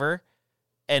whoever,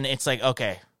 and it's like,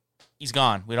 okay, he's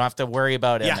gone. We don't have to worry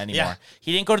about him Yeah, anymore. yeah.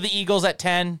 He didn't go to the Eagles at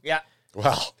 10. Yeah.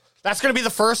 Well, That's going to be the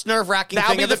first nerve-wracking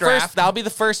That'll thing be of the the draft. first. That'll be the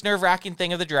first nerve-wracking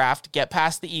thing of the draft. Get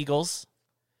past the Eagles.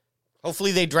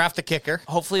 Hopefully they draft a kicker.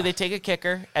 Hopefully they take a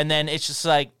kicker, and then it's just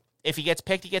like if he gets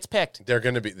picked, he gets picked. they're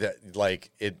going to be like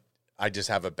it. I just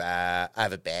have a bad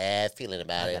feeling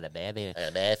about it. I have a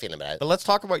bad feeling about it. But let's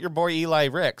talk about your boy Eli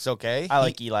Ricks, okay? I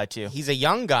like Eli too. He's a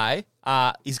young guy.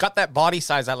 He's got that body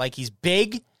size I like. He's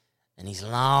big and he's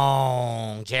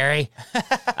long, Jerry.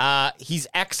 He's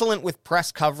excellent with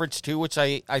press coverage too, which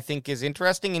I think is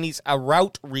interesting. And he's a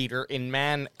route reader in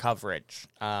man coverage.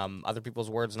 Other people's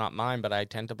words, not mine, but I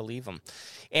tend to believe them.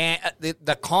 And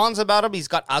the cons about him, he's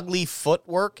got ugly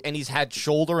footwork and he's had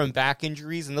shoulder and back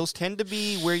injuries. And those tend to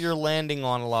be where you're landing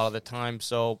on a lot of the time.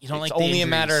 So You don't it's like the only a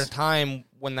matter injuries. of time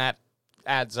when that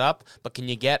adds up. But can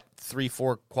you get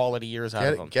 3-4 quality years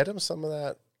out of him? Get him some of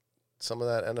that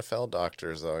NFL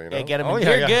doctors though. You know, Yeah, get him. Oh, in. yeah,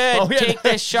 You're yeah. good. Oh, yeah. Take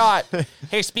this shot.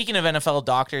 Hey, speaking of NFL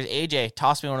doctors, AJ,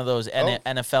 toss me one of those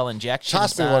NFL injections.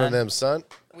 toss me one of son. them, son.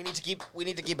 We need to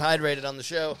keep hydrated on the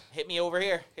show. Hit me over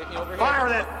here. Fire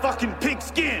that fucking pig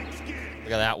skin!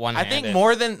 Look at that one. I think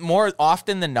more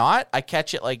often than not, I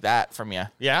catch it like that from you.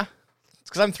 Yeah, it's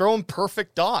because I'm throwing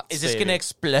perfect dots. Is this baby. gonna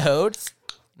explode?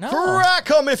 No. crack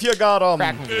them if you got them?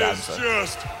 Crack 'em if you got 'em, son.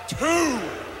 Just two!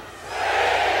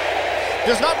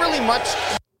 There's not really much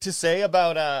to say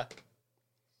about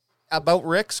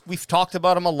Ricks. We've talked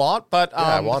about him a lot, but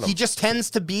I want him. he just tends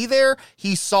to be there.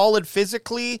 He's solid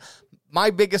physically. My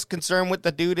biggest concern with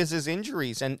the dude is his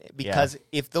injuries, and because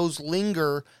if those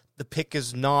linger, the pick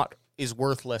is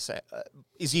worthless.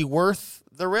 Is he worth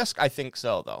the risk? I think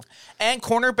so, though. And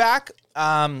cornerback,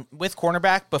 with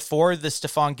cornerback before the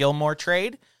Stephon Gilmore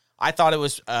trade, I thought it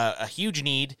was a huge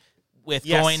need. With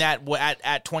Yes. going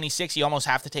at 26, you almost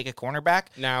have to take a cornerback.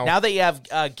 Now that you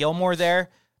have Gilmore there,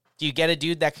 do you get a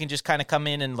dude that can just kind of come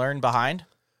in and learn behind?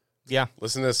 Yeah.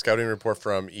 Listen to this scouting report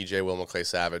from EJ Will McClay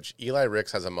Savage. Eli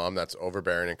Ricks has a mom that's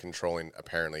overbearing and controlling.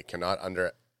 Apparently, cannot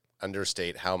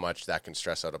understate how much that can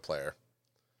stress out a player.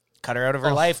 Cut her out of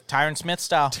her life, Tyron Smith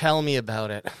style. Tell me about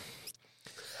it.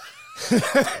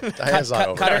 Diana's not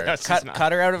overbearing.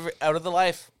 Cut her out of the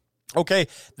life. Okay,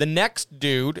 the next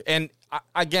dude, and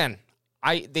again,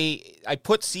 I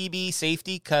put CB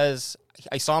safety because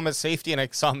I saw him as safety and I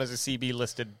saw him as a CB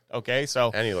listed. Okay,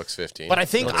 so And he looks 15. but I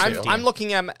think No big deal. I'm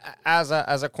looking at him as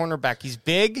a cornerback. He's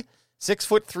big,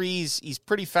 6'3". He's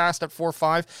pretty fast at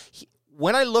 4.5.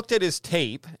 When I looked at his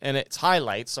tape and its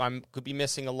highlights, so I could be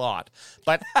missing a lot,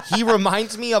 but he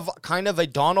reminds me of kind of a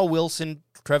Donald Wilson,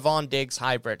 Trevon Diggs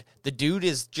hybrid. The dude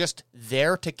is just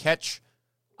there to catch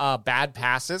bad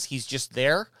passes. He's just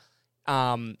there,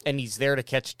 and he's there to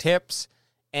catch tips,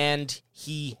 and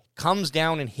he comes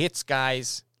down and hits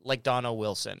guys like Dono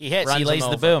Wilson. He hits. runs He them lays the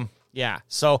over. boom. Yeah.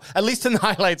 So at least in the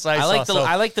highlights I saw.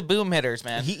 I like the boom hitters,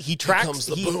 man. He tracks comes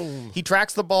the boom. He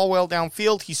tracks the ball well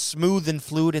downfield. He's smooth and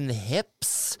fluid in the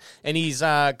hips, and he's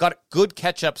got good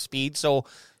catch-up speed. So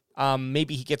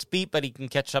maybe he gets beat, but he can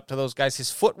catch up to those guys.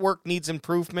 His footwork needs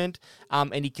improvement,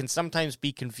 and he can sometimes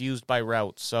be confused by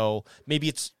routes. So maybe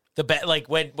it's like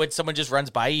when someone just runs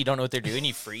by you don't know what they're doing,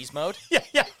 you freeze mode.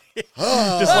 yeah.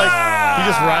 Just like he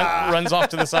just runs off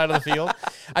to the side of the field.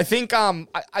 I think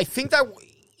I think that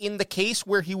in the case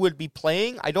where he would be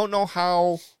playing, I don't know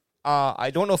how.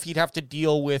 I don't know if he'd have to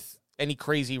deal with any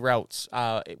crazy routes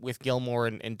with Gilmore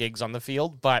and Diggs on the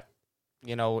field. But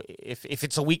you know, if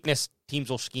it's a weakness, teams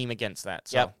will scheme against that.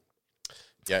 So. Yep.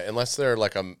 Yeah, unless they're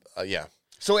like yeah.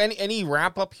 So any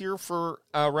wrap up here for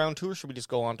round 2, or should we just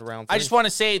go on to round 3? I just want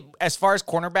to say, as far as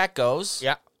cornerback goes,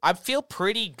 Yeah. I feel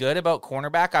pretty good about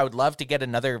cornerback. I would love to get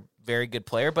another very good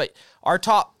player, but our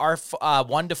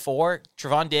 1 to 4,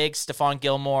 Trevon Diggs, Stephon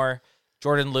Gilmore,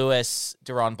 Jordan Lewis,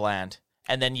 Deron Bland.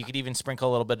 And then you could even sprinkle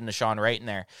a little bit of Nashawn Wright in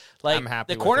there. Like, I'm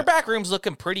happy the with cornerback room's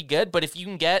looking pretty good, but if you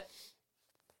can get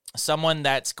someone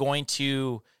that's going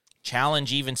to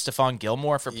challenge even Stephon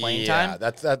Gilmore for playing time.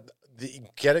 Let's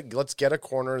get a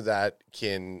corner that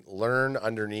can learn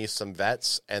underneath some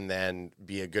vets and then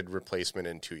be a good replacement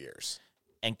in 2 years.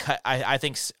 And cut. I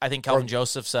think Kelvin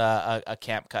Joseph's a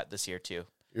camp cut this year too.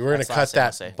 You were going to cut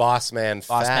that boss man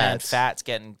fat's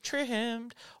getting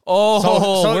trimmed.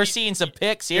 Oh, So we're seeing some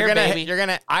picks here, baby.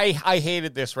 I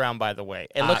hated this round, by the way.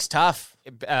 It looks tough.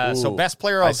 So best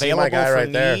player I see my available guy for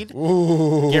right there. need,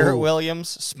 Ooh. Garrett Williams.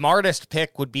 Smartest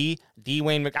pick would be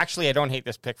Actually, I don't hate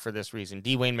this pick for this reason.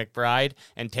 Dwayne McBride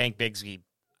and Tank Bigsby.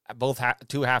 Both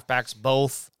two halfbacks,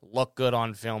 both look good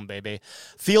on film, baby.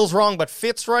 Feels wrong, but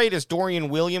fits right is Dorian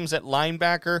Williams at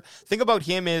linebacker. Thing about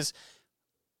him is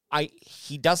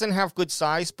he doesn't have good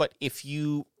size, but if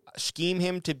you scheme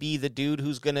him to be the dude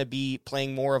who's going to be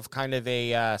playing more of kind of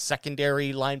a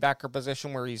secondary linebacker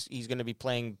position where he's going to be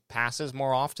playing passes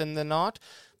more often than not,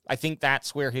 I think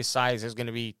that's where his size is going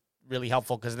to be really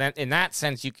helpful, because then in that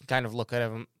sense you can kind of look at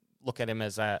him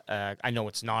as I know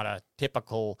it's not a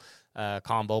typical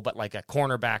combo, but like a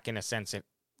cornerback in a sense,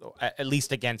 at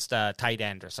least against a tight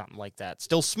end or something like that.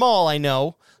 Still small, I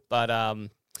know, but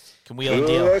can wheel a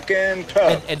deal.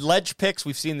 And ledge picks,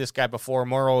 we've seen this guy before.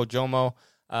 Moro Ojomo,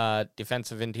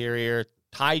 defensive interior.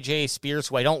 Ty J. Spears,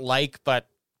 who I don't like, but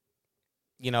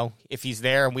you know, if he's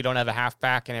there and we don't have a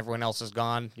halfback and everyone else is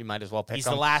gone, you might as well pick him. He's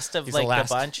the last of the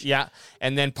bunch. Yeah.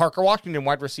 And then Parker Washington,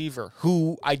 wide receiver,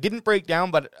 who I didn't break down,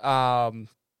 but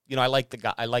you know, I like the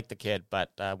guy. I like the kid,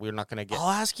 but we're not going to get. I'll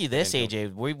ask you this,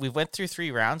 AJ. We went through 3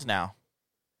 rounds now.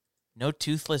 No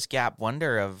toothless gap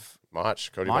wonder of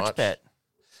Cody Mach Mach. Pit.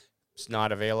 It's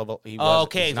not available.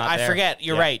 Okay, I forget.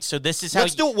 You're right. So this is how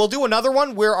we'll do another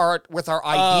one with our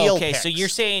ideal. Okay, picks. so you're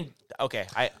saying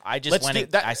I just Let's went. do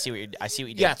that. I see what you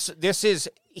did. Yes, this is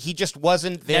he just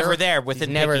wasn't there. Never there with He's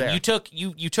never there. You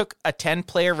took a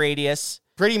 10-player radius.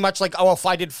 Pretty much like, if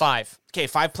I did 5. Okay,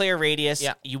 5-player radius.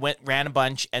 Yeah. You ran a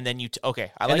bunch, and then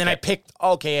I picked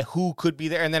who could be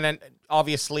there, and then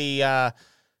obviously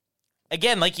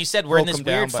again, like you said, we're in broke this them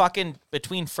down, weird but- fucking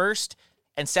between first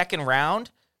and second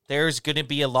round. There's going to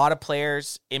be a lot of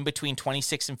players in between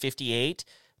 26 and 58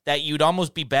 that you'd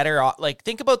almost be better off. Like,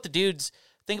 think about the dudes.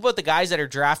 Think about the guys that are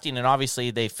drafting, and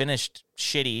obviously they finished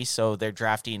shitty, so they're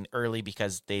drafting early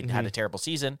because they had a terrible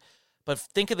season. But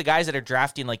think of the guys that are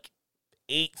drafting like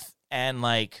 8th and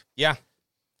like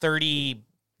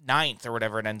 39th or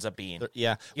whatever it ends up being.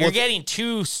 Yeah, You're getting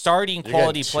 2 starting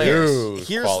quality players.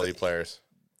 Quality players.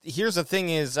 Here's the thing: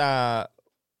 is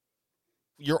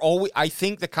you're always. I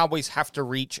think the Cowboys have to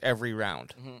reach every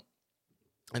round,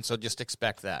 and so just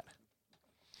expect that.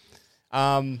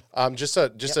 So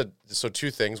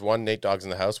 2 things. One, Nate Dogg's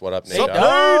in the house. What up, Nate?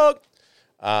 Dog.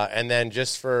 And then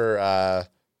just for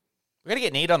We got to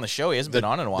get Nate on the show. He hasn't been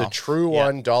on in a while. the true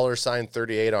one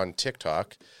 $38 on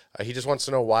TikTok. He just wants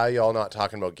to know why y'all not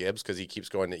talking about Gibbs, because he keeps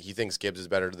going. He thinks Gibbs is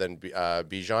better than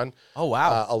Bijan. Oh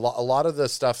wow! A lot of the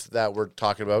stuff that we're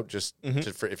talking about, just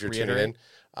if you're tuning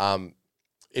in,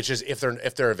 it's just if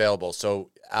they're available. So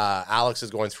Alex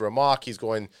is going through a mock. He's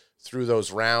going through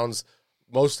those rounds.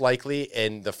 Most likely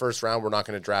in the first round, we're not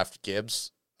going to draft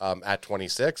Gibbs at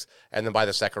 26, and then by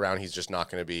the second round, he's just not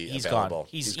going to be available. Gone.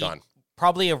 He's gone.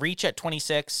 Probably a reach at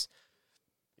 26.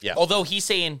 Yeah. Although he's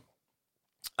saying,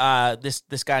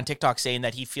 this guy on TikTok saying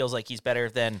that he feels like he's better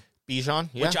than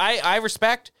Bijan, which I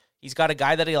respect. He's got a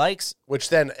guy that he likes. Which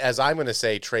then, as I'm going to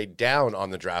say, trade down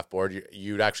on the draft board.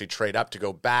 You'd actually trade up to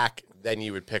go back. Then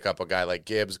you would pick up a guy like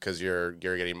Gibbs because you're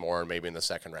getting more maybe in the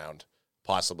second round.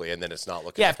 possibly, and then it's not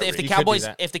looking. Yeah, like if the a Cowboys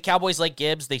that. if the Cowboys like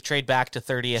Gibbs, they trade back to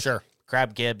 30th. Sure.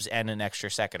 Grab Gibbs and an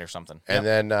extra second or something. And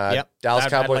then Yep. Dallas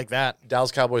I'd Cowboys like that.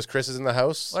 Dallas Cowboys. Chris is in the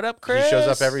house. What up, He shows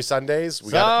Chris? up every Sundays. We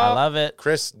So- got I love it.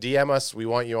 Chris. DM us. We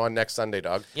want you on next Sunday,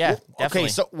 dog. Yeah, definitely. Okay,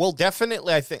 so we'll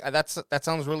definitely. I think that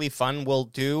sounds really fun. We'll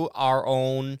do our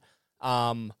own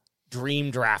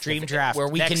dream draft, Dream draft where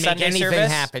we Next can make Sunday anything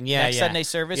service, happen. Yeah, next yeah. Sunday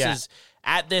service Yeah. is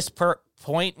at this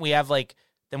point. We have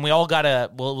then we all gotta.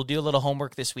 We'll do a little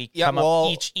homework this week. Yeah, Come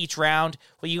well- up each round.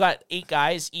 Well, you got 8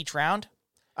 guys each round.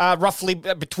 Roughly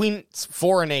between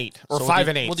 4 and 8, or So 5 we'll do-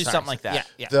 and 8. we'll do sorry. something like that.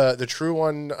 Yeah, yeah. The true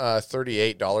one,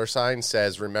 $38 sign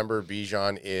says, remember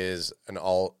Bijan is an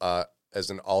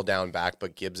all down back,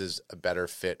 but Gibbs is a better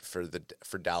fit for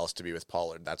Dallas to be with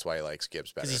Pollard. That's why he likes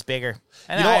Gibbs better. Because he's bigger.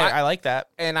 And You know, I like that.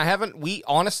 And I haven't. We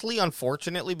honestly,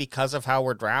 unfortunately, because of how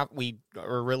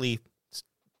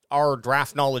our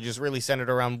draft knowledge is really centered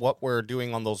around what we're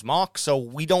doing on those mocks, so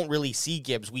we don't really see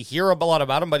Gibbs. We hear a lot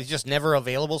about him, but he's just never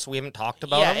available, so we haven't talked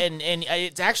about him. and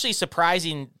it's actually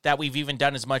surprising that we've even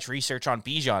done as much research on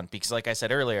Bijan because, like I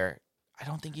said earlier, I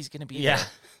don't think he's going to be there.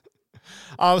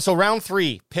 So round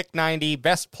 3, pick 90,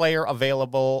 best player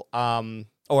available. I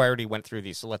already went through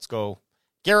these, so let's go.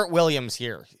 Garrett Williams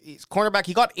here. He's cornerback.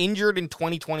 He got injured in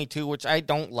 2022, which I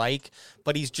don't like,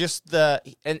 but he's just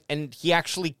and he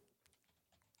actually,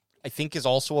 I think, is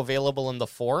also available in the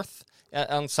 4th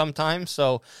sometimes.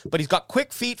 So, but he's got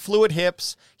quick feet, fluid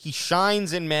hips. He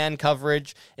shines in man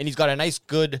coverage, and he's got a nice,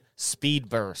 good speed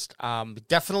burst.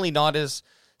 Definitely not as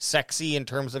sexy in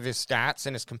terms of his stats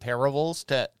and his comparables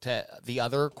to the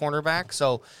other cornerback.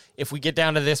 So if we get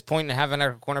down to this point and have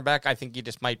another cornerback, I think you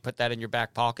just might put that in your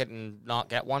back pocket and not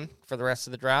get one for the rest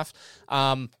of the draft.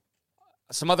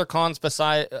 Some other cons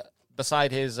beside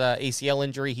his ACL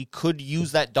injury, he could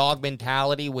use that dog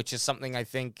mentality, which is something I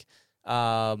think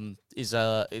is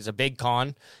a big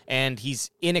con, and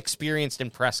he's inexperienced in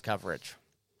press coverage.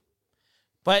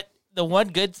 But the one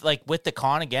good, with the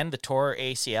con again, the tore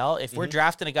ACL, if we're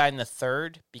drafting a guy in the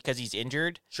 3rd because he's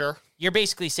injured, Sure. you're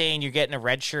basically saying you're getting a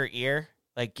redshirt year.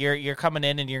 Like you're coming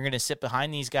in and you're going to sit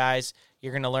behind these guys.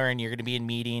 You're going to learn. You're going to be in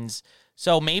meetings.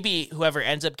 So maybe whoever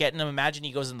ends up getting him, imagine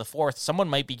he goes in the 4th, someone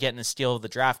might be getting a steal of the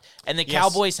draft. And the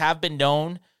Cowboys have been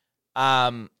known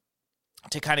to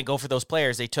kind of go for those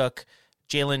players. They took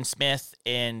Jalen Smith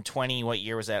in what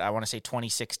year was that? I want to say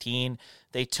 2016.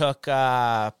 They took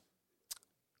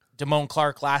Damone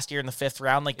Clark last year in the 5th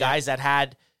round, guys that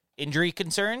had injury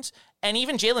concerns. And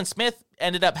even Jalen Smith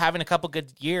ended up having a couple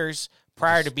good years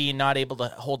prior to being not able to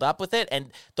hold up with it.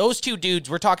 And those two dudes,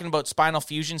 we're talking about spinal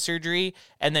fusion surgery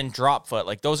and then drop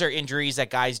foot. Those are injuries that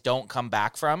guys don't come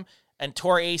back from. And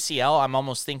tore ACL, I'm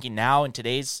almost thinking now in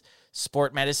today's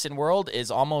sport medicine world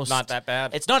is almost Not that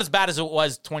bad. It's not as bad as it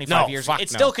was 25 years ago.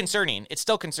 It's no. still concerning. It's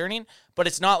still concerning, but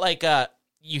it's not like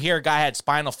you hear a guy had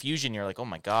spinal fusion, you're like, oh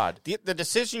my God. The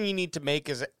decision you need to make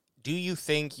is, do you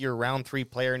think your round 3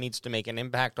 player needs to make an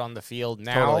impact on the field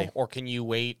now, Totally. or can you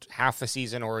wait half a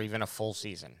season or even a full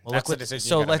season? Well, That's the look decision.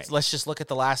 So you gotta make. let's just look at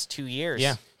the last 2 years.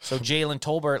 Yeah. So Jalen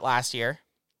Tolbert last year,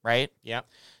 right? Yeah.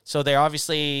 So they're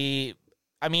obviously,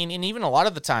 and even a lot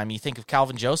of the time, you think of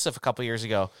Calvin Joseph a couple years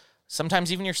ago.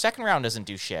 Sometimes even your 2nd round doesn't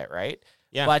do shit, right?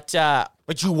 Yeah. But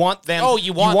you want them. Oh,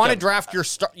 you want to them. draft your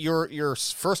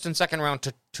 1st and 2nd round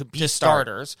to be To start.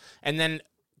 starters, and then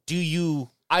do you?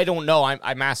 I don't know.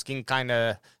 I'm asking kind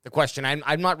of the question.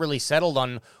 I'm not really settled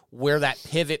on where that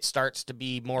pivot starts to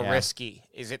be more risky.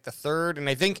 Is it the 3rd? And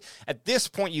I think at this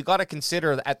point you got to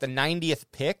consider that at the 90th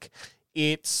pick,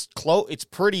 it's close. It's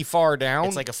pretty far down.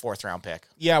 it's like a 4th round pick.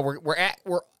 Yeah, we're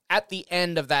at the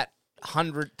end of that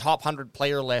top 100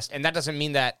 player list, and that doesn't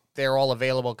mean that they're all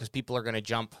available because people are going to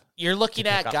jump. You're looking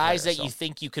pick at up guys there, that you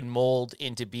think you can mold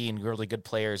into being really good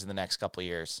players in the next couple of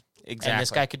years. Exactly. And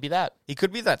this guy could be that. He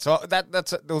could be that. So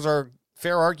those are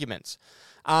fair arguments.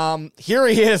 Here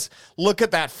he is. Look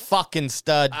at that fucking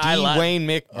stud, Dwayne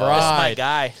McBride. Oh, this is my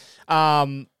guy.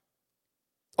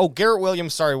 Garrett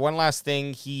Williams. Sorry, one last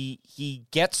thing. He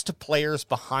gets to players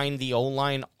behind the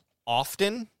O-line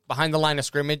often, behind the line of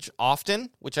scrimmage often,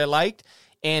 which I liked.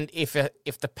 And if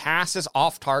the pass is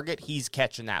off target, he's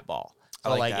catching that ball.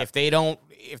 So like that.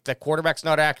 if the quarterback's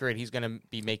not accurate, he's going to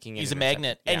be making it. He's a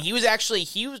magnet. Yeah. And he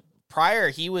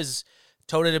was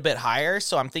toted a bit higher,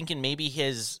 so I'm thinking maybe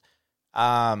his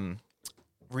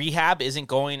rehab isn't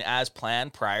going as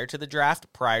planned prior to the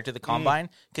draft, prior to the combine,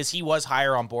 because he was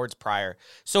higher on boards prior.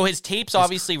 So his tape's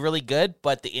obviously really good,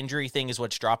 but the injury thing is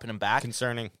what's dropping him back.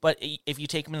 Concerning. But if you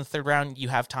take him in the 3rd round, you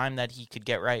have time that he could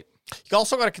get right. You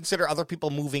also got to consider other people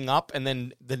moving up, and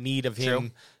then the need of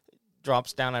him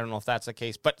drops down. I don't know if that's the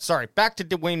case. But sorry, back to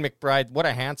Dwayne McBride. What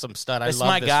a handsome stud. This is I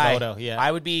love my this guy. photo.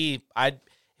 Yeah.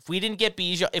 If we don't get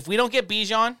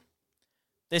Bijan,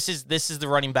 this is the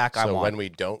running back I So want. when we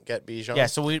don't get Bijan, Yeah,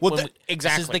 so this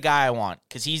exactly. is the guy I want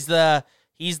because he's the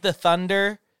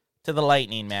thunder to the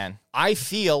lightning, man. I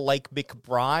feel like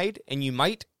McBride, and you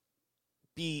might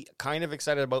be kind of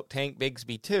excited about Tank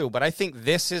Bigsby too, but I think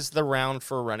this is the round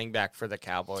for running back for the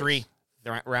Cowboys. 3.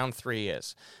 Round 3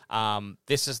 is.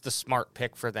 This is the smart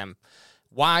pick for them.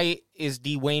 Why is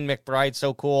Dwayne McBride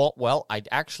so cool? Well, I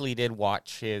actually did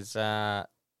watch his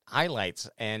highlights,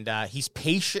 and he's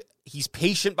patient. He's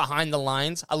patient behind the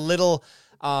lines. A little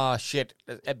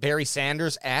Barry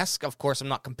Sanders-esque. Of course, I'm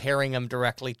not comparing him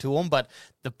directly to him, but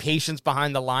the patience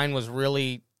behind the line was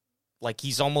really like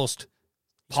he's almost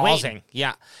pausing. waiting.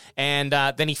 Yeah. And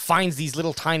then he finds these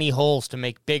little tiny holes to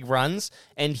make big runs,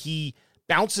 and he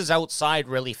bounces outside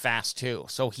really fast too.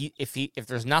 So if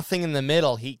there's nothing in the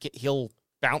middle, he'll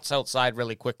bounce outside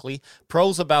really quickly.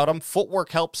 Pros about him.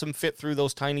 Footwork helps him fit through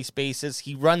those tiny spaces.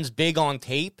 He runs big on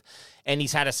tape, and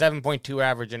he's had a 7.2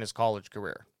 average in his college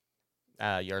career.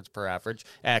 Yards per average.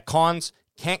 Cons,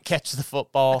 can't catch the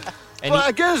football. And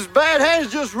I guess bad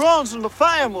hands just runs in the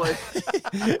family.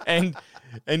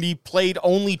 and he played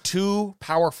only 2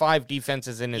 Power 5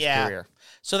 defenses in his career.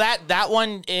 So that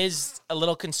one is a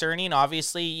little concerning.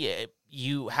 Obviously,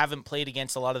 you haven't played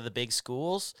against a lot of the big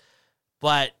schools,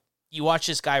 but you watch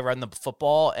this guy run the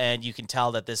football, and you can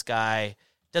tell that this guy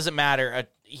doesn't matter.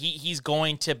 He's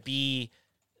going to be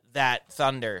that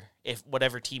thunder if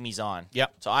whatever team he's on.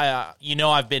 Yep. So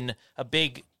I've been a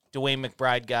big Dwayne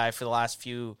McBride guy for the last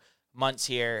few months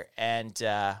here, and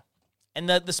the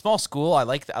small school, I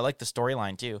like the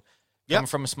storyline too. Coming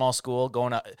from a small school,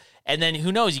 going up, and then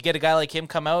who knows? You get a guy like him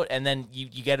come out, and then you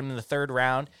get him in the 3rd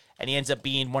round, and he ends up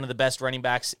being one of the best running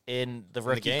backs in the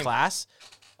rookie class.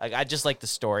 Like, I just like the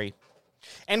story.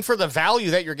 And for the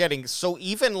value that you're getting, so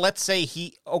even let's say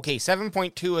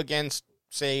 7.2 against,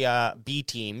 say, B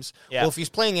teams. Yeah. Well, if he's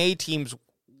playing A teams,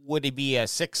 would he be a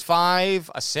 6.5,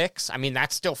 a 6? I mean,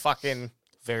 that's still fucking...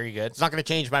 Very good. It's not going to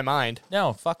change my mind.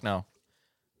 No, fuck no.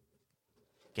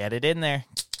 Get it in there.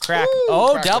 Crack.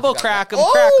 Ooh, Double crack him.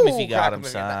 Crack him if you got him,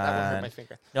 son. That one hurt my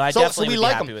finger. No, I So definitely we would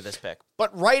like be happy him. with this pick.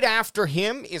 But right after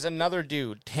him is another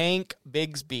dude, Tank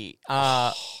Bigsby.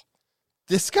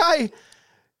 This guy,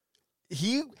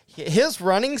 his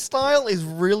running style is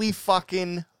really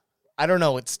fucking, I don't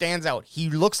know, it stands out. He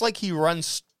looks like he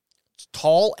runs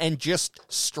tall and just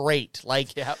straight. Like,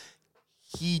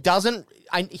 he doesn't,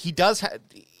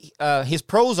 his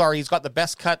pros are he's got the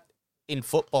best cut in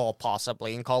football,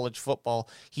 possibly in college football.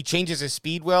 He changes his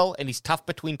speed well, and he's tough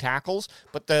between tackles.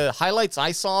 But the highlights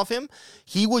I saw of him,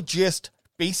 he would just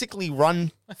basically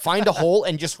find a hole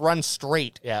and just run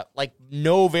straight. Yeah. Like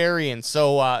no variance.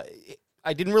 So I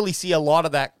didn't really see a lot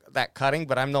of that cutting,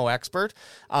 but I'm no expert.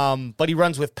 But he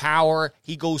runs with power.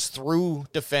 He goes through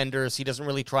defenders. He doesn't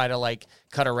really try to like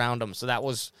cut around them. So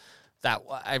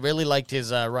I really liked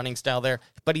his running style there.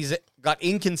 But he's got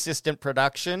inconsistent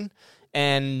production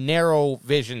and narrow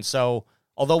vision. So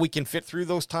although we can fit through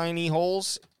those tiny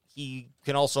holes, he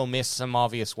can also miss some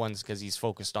obvious ones because he's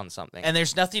focused on something. And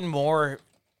there's nothing more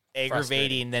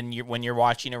aggravating than when you're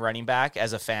watching a running back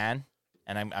as a fan.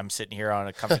 And I'm sitting here on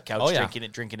a comfy couch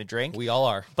drinking a drink. We all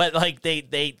are. But like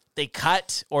they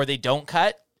cut or they don't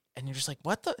cut, and you're just like,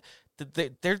 what the?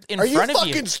 They're in Are front you of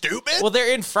you. fucking stupid? Well,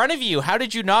 they're in front of you. How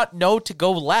did you not know to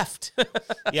go left?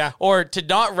 Yeah. Or to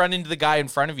not run into the guy in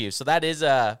front of you. So that is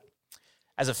as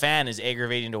a fan, is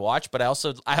aggravating to watch. But I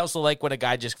also like when a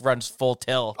guy just runs full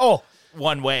tilt. Oh,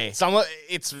 one way.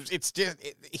 It's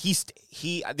just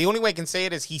the only way I can say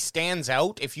it is he stands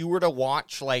out. If you were to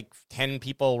watch like 10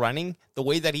 people running, the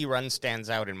way that he runs stands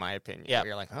out in my opinion. Yeah.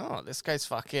 You're like, oh, this guy's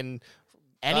fucking.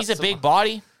 And he's a big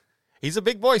body. He's a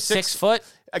big boy. 6 foot.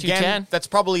 Again,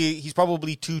 210. He's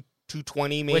probably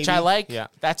 220 maybe. Which I like. Yeah.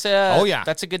 That's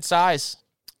a good size.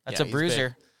 That's Yeah, a he's bruiser.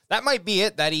 big. That might be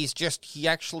it. That he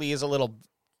actually is a little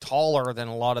taller than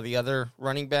a lot of the other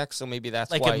running backs. So maybe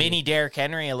that's Like why a mini Derrick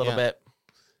Henry a little bit.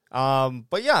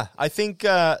 But yeah, I think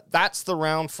that's the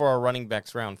round for our running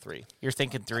backs, round 3. You're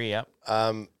thinking 3, yep.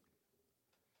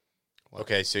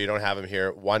 Okay, so you don't have him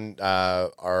here. One,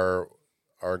 our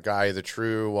guy, the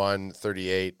true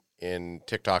 138 in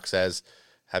TikTok says,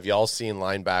 "Have y'all seen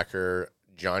linebacker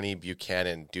Johnny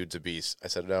Buchanan? Dude's a beast." I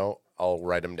said no. I'll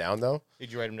write him down though.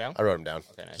 Did you write him down? I wrote him down.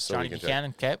 Okay, nice. just so Johnny we can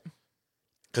Buchanan, okay.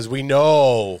 because we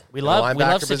know We in love the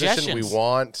linebacker position. suggestions. We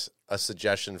want a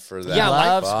suggestion for that. Yeah,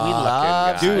 We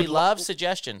fucking guy. love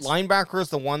suggestions. Linebacker is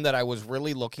the one that I was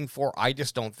really looking for. I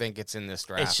just don't think it's in this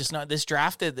draft. It's just not this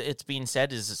draft. It's being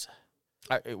said is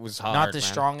It was hard. Not the man.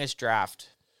 strongest draft.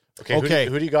 Okay,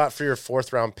 who do you got for your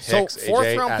 4th round picks? So,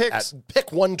 4th AJ, round picks. At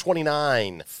pick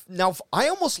 129. Now, I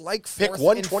almost like 4th Pick and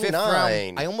 129. 5th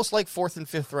round. I almost like 4th and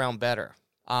 5th round better.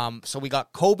 So we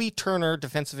got Kobe Turner,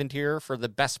 defensive interior, for the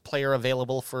best player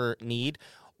available for need,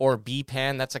 or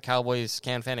B-Pan. That's a Cowboys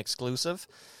CanFan exclusive.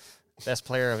 Best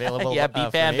player available. Yeah,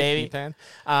 B-Pan, baby. B-Pan.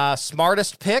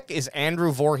 Smartest pick is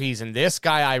Andrew Voorhees, and this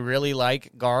guy I really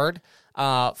like, guard.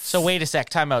 So wait a sec,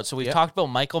 time out. So we've talked about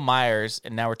Michael Myers,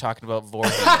 and now we're talking about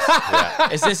Voorhees.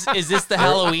 Is this the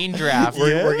Halloween draft?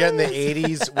 We're getting the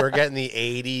 80s. We're getting the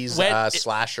 80s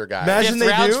slasher guy. Imagine 5th they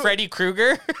round's do. Freddy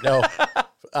Krueger. No,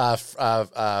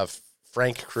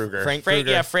 Frank Krueger. Frank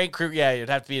Krueger. Frank Krueger. Yeah, it'd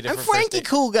have to be a I'm different. Frankie first name.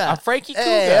 Krueger. I'm Frankie Krueger.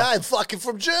 Hey, I'm fucking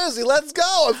from Jersey. Let's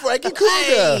go. I'm Frankie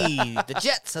Krueger. Hey, the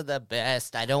Jets are the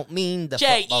best. I don't mean the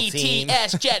football team.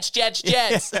 Jets, Jets,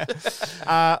 Jets.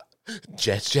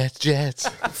 Jets.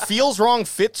 Feels wrong,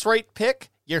 fits right pick.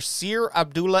 Yasir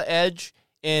Abdullah edge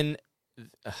in.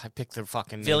 I picked the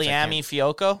fucking names, I Viliami can't-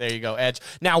 Fiocco. There you go, edge.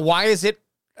 Now, why is it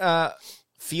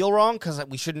feel wrong? Because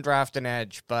we shouldn't draft an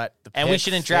edge, but the And we pick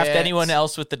shouldn't draft fits. anyone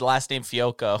else with the last name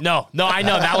Fiocco. No, I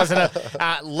know that wasn't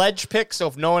a ledge pick. So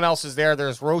if no one else is there,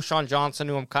 there's Roshan Johnson,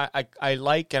 who I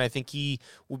like, and I think he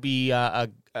would be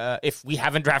if we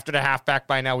haven't drafted a halfback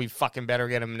by now, we fucking better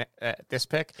get him at this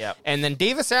pick. Yep. And then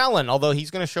Davis Allen, although he's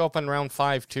going to show up in round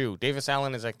 5 too. Davis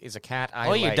Allen is a cat.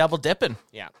 You're like. double dipping.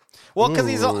 Yeah. Well, because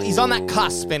he's on that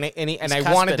cusp, and I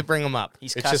wanted to bring him up.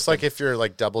 He's It's just like if you're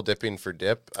like double dipping for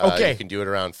dip. Okay. You can do it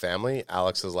around family.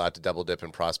 Alex is allowed to double dip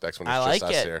in prospects when it's I just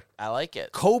like us it. here. I like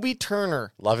it. Kobe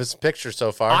Turner. Love his picture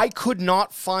so far. I could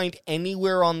not find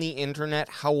anywhere on the internet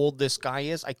how old this guy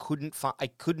is. I couldn't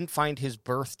find his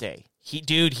birthday.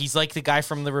 He's like the guy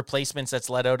from The Replacements that's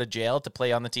let out of jail to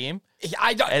play on the team.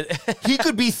 He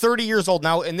could be 30 years old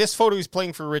now. In this photo, he's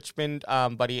playing for Richmond,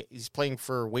 but he's playing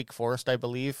for Wake Forest, I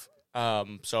believe.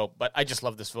 But I just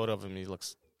love this photo of him. He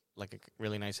looks like a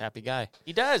really nice, happy guy.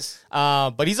 He does.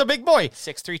 But he's a big boy.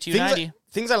 6'3", 290.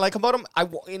 Things I like about him,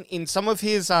 in some of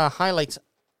his highlights,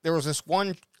 there was this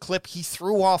one clip, he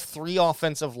threw off 3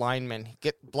 offensive linemen.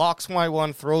 He blocks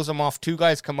one, throws them off. 2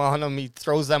 guys come on him. He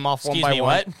throws them off Excuse one by me, one.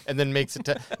 what? And then makes it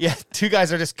to... Yeah, 2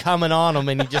 guys are just coming on him,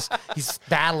 and he's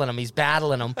battling them. He's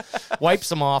battling them. Wipes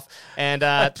them off. And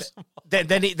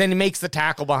then he makes the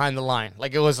tackle behind the line.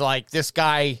 Like, it was like, this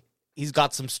guy, he's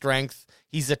got some strength.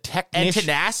 He's a technician.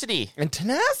 And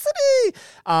tenacity.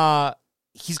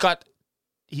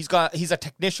 He's a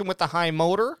technician with the high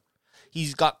motor.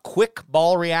 He's got quick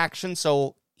ball reaction,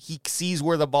 so he sees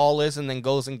where the ball is and then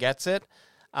goes and gets it.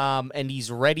 And he's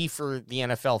ready for the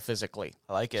NFL physically.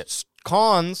 I like it.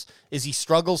 Cons is he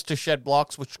struggles to shed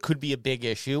blocks, which could be a big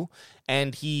issue,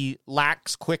 and he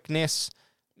lacks quickness.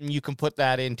 You can put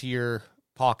that into your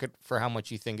pocket for how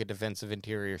much you think a defensive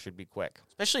interior should be quick.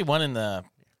 Especially one in the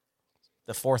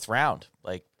 4th round.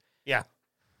 Like, Yeah.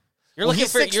 you're Well, looking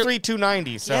he's for 6'3",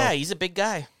 290, so... Yeah, he's a big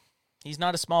guy. He's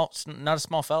not a small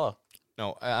fellow.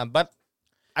 No, but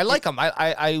I like him.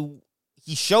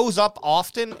 He shows up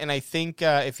often, and I think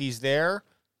if he's there,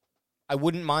 I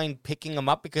wouldn't mind picking him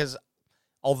up because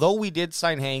although we did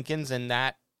sign Hankins, and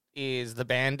that is the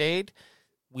Band-Aid,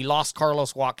 we lost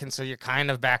Carlos Watkins, so you're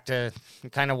kind of back to,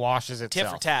 it kind of washes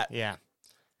itself. Tit for tat. Yeah.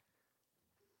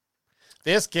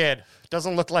 This kid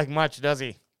doesn't look like much, does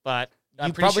he? But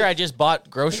I'm pretty sure I just bought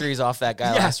groceries off that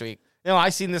guy Yeah. last week. No, I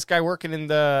seen this guy working in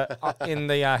the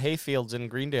hayfields in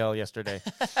Greendale yesterday.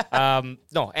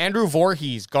 No, Andrew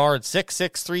Voorhees, guard,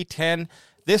 6'6", 310.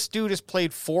 This dude has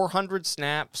played 400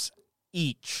 snaps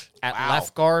each at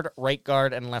left guard, right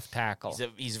guard, and left tackle.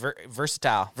 He's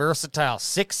versatile. Versatile,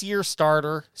 6-year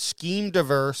starter, scheme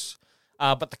diverse.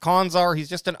 But the cons are he's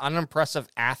just an unimpressive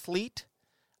athlete.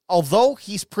 Although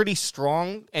he's pretty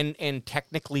strong and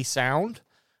technically sound.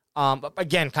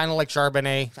 Again, kind of like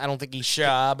Charbonnet. I don't think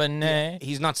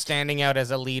he's not standing out as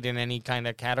a lead in any kind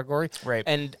of category. Right.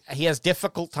 And he has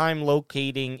difficult time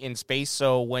locating in space.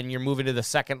 So when you're moving to the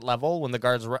second level, when the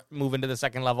guards move into the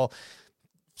second level,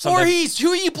 Voorhees, who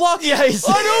are you blocking? Yeah, I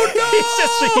don't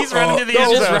know. he's running to the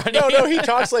end zone. No, he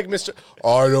talks like Mr.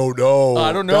 I don't know.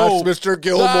 I don't know. That's Mr.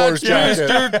 Gilmore's jacket.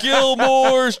 Mr.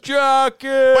 Gilmore's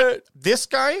jacket. But this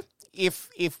guy, if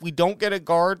we don't get a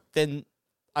guard, then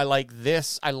I like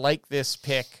this. I like this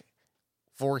pick.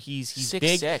 He's 6'6",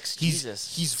 big.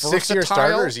 Jesus. He's versatile. 6-year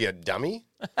starter? Is he a dummy?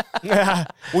 Well,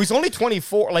 he's only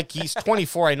 24. Like, he's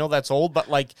 24. I know that's old, but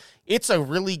like, it's a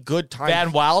really good time.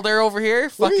 Van Wilder over here?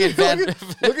 Fucking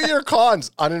Look at your cons.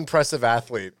 Unimpressive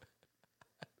athlete.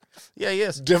 Yeah, he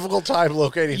is. Difficult time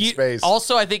locating space.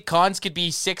 Also, I think Cons could be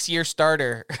 6-year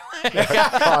starter.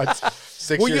 Cons.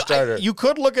 6-year starter. You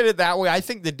could look at it that way. I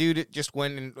think the dude just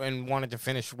went and wanted to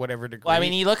finish whatever degree. Well, I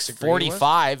mean, he looks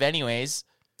 45 anyways.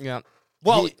 Yeah.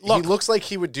 Well, he looks like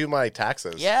he would do my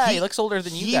taxes. Yeah, he looks older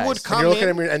than you guys. Would come and you're looking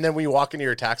in, at him, and then when you walk into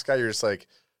your tax guy, you're just like,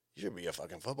 you should be a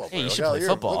fucking football player. Hey, you should play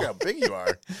football. Look how big you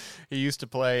are. He used to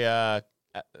play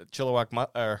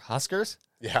Chilliwack Huskers.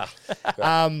 Yeah.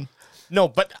 No,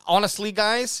 but honestly,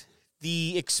 guys,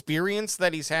 the experience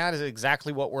that he's had is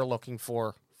exactly what we're looking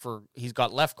for. He's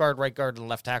got left guard, right guard, and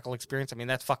left tackle experience. I mean,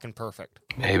 that's fucking perfect.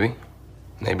 Maybe.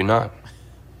 Maybe not.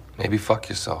 Maybe fuck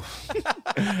yourself.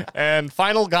 And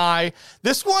final guy.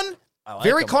 This one,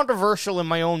 very controversial in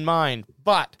my own mind,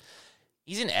 but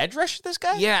he's an edge rusher, this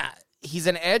guy? Yeah, he's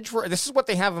an edge. This is what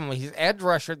they have him. He's edge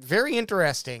rusher. Very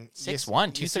interesting.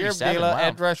 6'1", 237. Wow.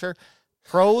 Edge rusher.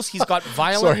 Pros, he's got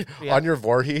violent. Sorry, on your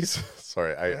Voorhees.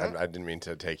 Sorry, I didn't mean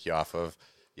to take you off of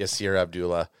Yasir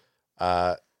Abdullah.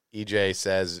 EJ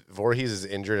says Voorhees is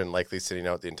injured and likely sitting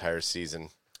out the entire season.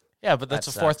 Yeah, but that's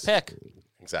a fourth pick.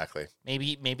 Exactly.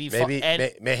 Maybe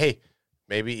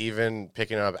even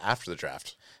picking him up after the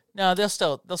draft. No,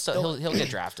 he'll get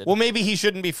drafted. Well, maybe he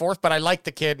shouldn't be fourth, but I like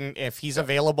the kid, and if he's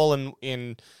available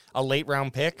in a late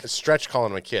round pick, a stretch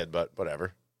calling him a kid, but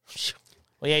whatever.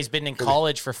 Well, yeah, he's been in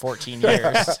college for 14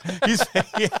 years. He's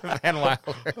Van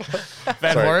Wilder,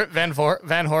 Van Voorhees,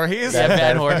 Van Voorhees.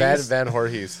 Van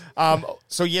Voorhees.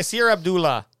 So Yasir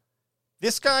Abdullah,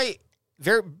 this guy,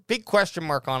 very big question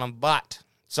mark on him, but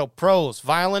so pros,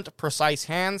 violent, precise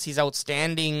hands. He's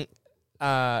outstanding.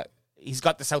 He's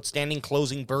got this outstanding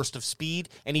closing burst of speed,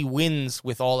 and he wins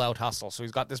with all-out hustle. So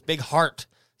he's got this big heart.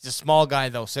 He's a small guy,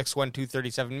 though, 6'1",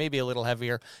 237, maybe a little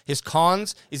heavier. His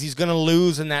cons is he's going to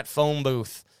lose in that phone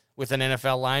booth with an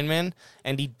NFL lineman,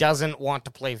 and he doesn't want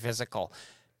to play physical.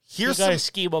 You got to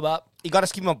scheme him up. You got to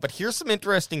scheme him up. But here's some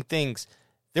interesting things.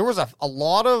 There was a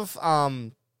lot of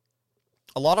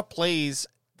plays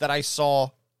that I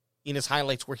saw in his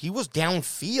highlights where he was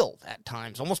downfield at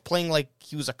times, almost playing like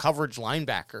he was a coverage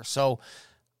linebacker. So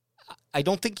I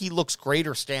don't think he looks great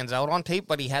or stands out on tape,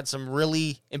 but he had some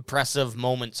really impressive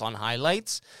moments on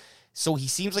highlights. So he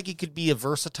seems like he could be a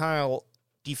versatile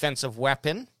defensive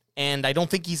weapon, and I don't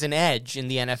think he's an edge in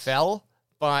the NFL,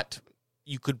 but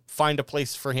you could find a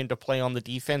place for him to play on the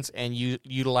defense and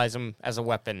utilize him as a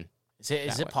weapon.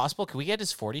 Is it possible? Can we get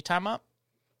his 40 time up?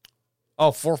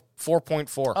 Oh,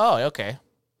 4.4. Oh, okay.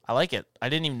 I like it. I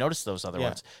didn't even notice those other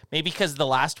ones. Maybe because the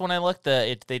last one I looked,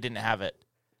 they didn't have it.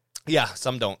 Yeah,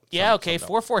 some don't. Yeah, okay.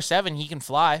 4.47, he can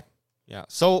fly. Yeah,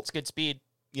 so it's good speed.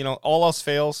 You know, all else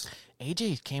fails.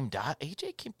 AJ came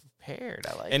prepared.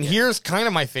 I like it. And here's kind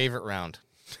of my favorite round.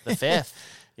 The fifth.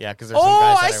 Yeah, because there's some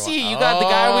guys that I see. You got the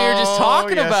guy we were just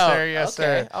talking about. Sir, yes,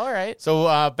 okay, sir. All right.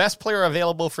 So best player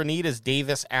available for need is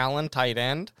Davis Allen, tight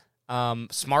end.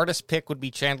 Smartest pick would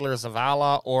be Chandler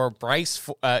Zavala or Bryce,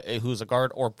 who's a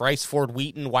guard, or Bryce Ford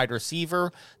Wheaton, wide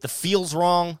receiver. The feels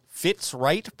wrong, fits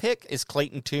right pick is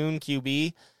Clayton Tune,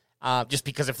 QB. Just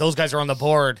because if those guys are on the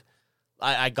board,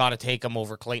 I got to take them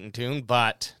over Clayton Tune.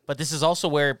 But this is also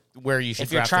where you should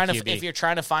if you're draft trying the to QB. if you're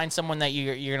trying to find someone that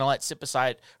you're going to let sit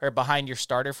beside or behind your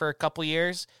starter for a couple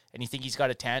years, and you think he's got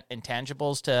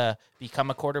intangibles to become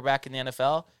a quarterback in the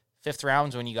NFL, fifth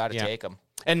round's when you got to take him.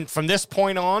 And from this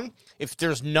point on, if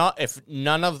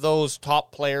none of those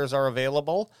top players are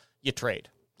available, you trade,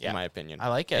 in my opinion. I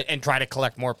like it. And try to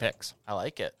collect more picks. I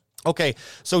like it. Okay,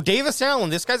 so Davis Allen,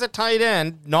 this guy's a tight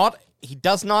end. He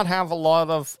does not have a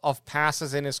lot of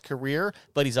passes in his career,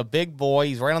 but he's a big boy.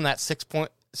 He's right on that 6'6"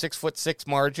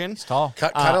 margin. He's tall.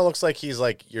 Kind of looks like he's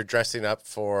like you're dressing up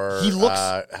for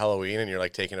Halloween and you're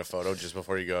like taking a photo just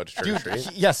before you go to trick or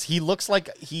treat. Yes, he looks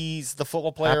like he's the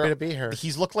football player. Happy to be here.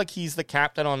 He's looked like he's the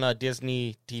captain on a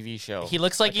Disney TV show. He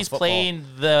looks like he's playing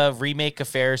the remake of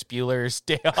Ferris Bueller's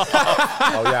Day Off.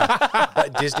 Oh yeah,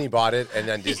 but Disney bought it and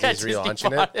then Disney's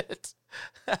relaunching it.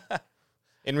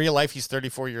 In real life, he's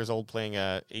 34 years old playing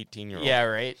a 18-year-old. Yeah,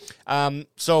 right.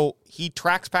 So he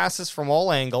tracks passes from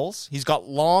all angles. He's got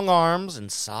long arms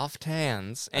and soft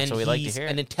hands. That's and what we like to hear.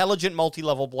 An intelligent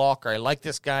multi-level blocker. I like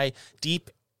this guy deep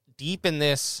in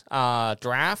this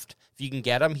draft, if you can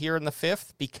get him here in the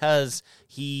fifth, because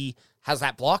he has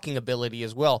that blocking ability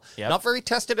as well. Yep. Not very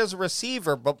tested as a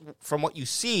receiver, but from what you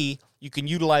see, you can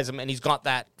utilize him, and he's got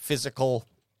that physical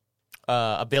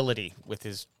ability with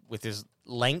his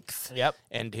length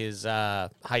and his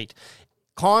height.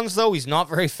 Cons, though, he's not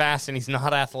very fast and he's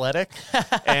not athletic,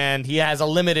 and he has a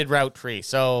limited route tree.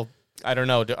 So I don't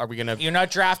know. Are we gonna? You're not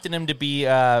drafting him to be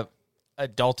a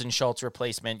Dalton Schultz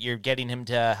replacement. You're getting him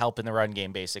to help in the run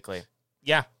game, basically.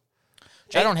 Yeah,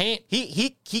 which I don't hate.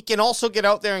 He can also get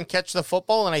out there and catch the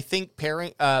football, and I think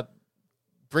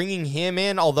bringing him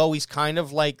in, although he's kind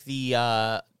of like the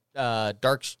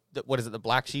the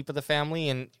black sheep of the family,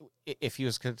 and if he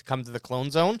was to come to the clone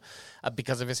zone,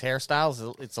 because of his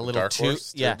hairstyles, it's a little Dark too.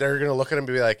 Horse? Yeah, They're going to look at him and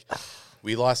be like,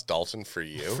 we lost Dalton for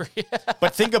you.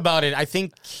 but think about it. I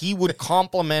think he would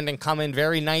complement and come in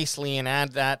very nicely and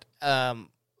add that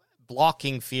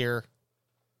blocking fear,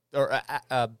 or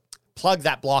plug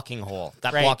that blocking hole,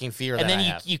 that blocking fear. And that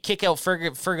then you kick out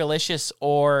Fergalicious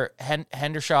or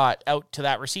Hendershot out to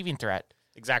that receiving threat.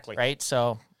 exactly Right?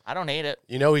 So I don't hate it.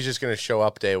 You know he's just going to show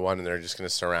up day one, and they're just going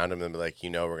to surround him and be like, we're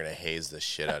going to haze the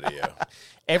shit out of you.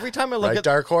 Every time I look Right, at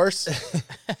Dark Horse?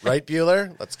 Right,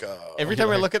 Bueller? Let's go. every time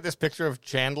I look at this picture of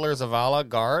Chandler Zavala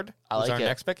guard, who's like our it.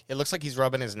 next pick, it looks like he's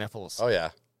rubbing his nipples. Oh, yeah.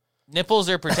 Nipples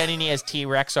are pretending he has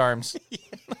T-Rex arms.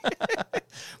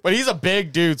 But he's a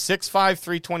big dude, 6'5",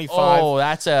 325. Oh,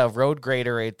 that's a road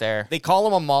grader right there. They call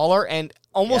him a mauler, and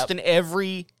almost Yep. in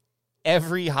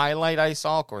every highlight I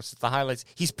saw, of course, it's the highlights,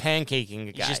 he's pancaking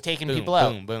a guy. just taking Boom, people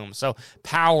out. Boom, boom. So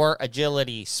power,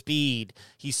 agility, speed.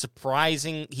 He's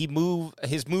surprising.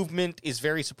 His movement is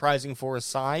very surprising for his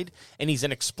side, and he's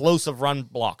an explosive run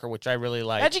blocker, which I really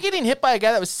like. Imagine getting hit by a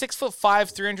guy that was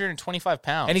 6'5", 325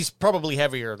 pounds. And he's probably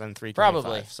heavier than 325.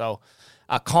 Probably. So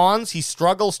cons, he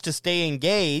struggles to stay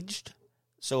engaged,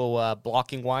 so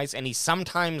blocking-wise, and he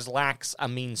sometimes lacks a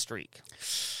mean streak.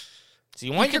 So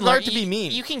you want your guard to be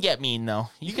mean. You can get mean, though.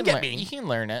 You can get learn, mean. You can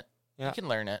learn it. Yeah. You can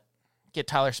learn it. Get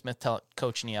Tyler Smith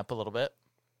coaching you up a little bit.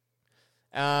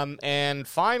 And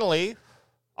finally,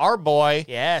 our boy.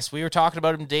 Yes, we were talking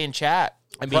about him today in chat.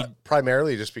 I mean,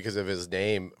 Primarily just because of his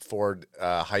name, Ford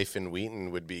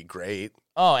Wheaton would be great.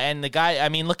 Oh, and the guy, I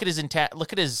mean, look at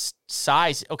his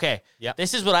size. Okay, Yep.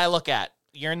 This is what I look at.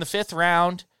 You're in the 5th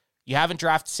round. We haven't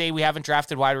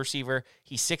drafted wide receiver.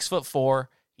 He's 6'4".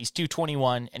 He's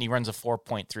 221, and he runs a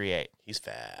 4.38. He's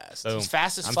fast. Boom. He's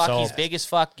fast as I'm fuck. sold. He's big as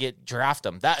fuck. Draft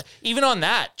him. That even on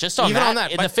that, just on Even that, on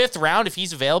that, in but- the 5th round, if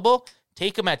he's available,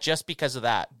 take him at just because of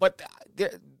that. but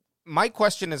my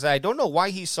question is, I don't know why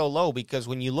he's so low, because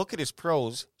when you look at his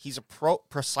pros, he's a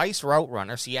precise route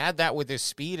runner. So you add that with his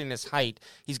speed and his height.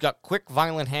 He's got quick,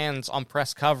 violent hands on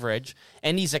press coverage,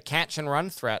 and he's a catch and run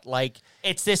threat. Like,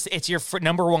 It's your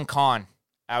number one con.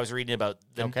 I was reading about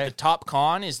the top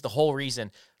con is the whole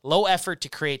reason. Low effort to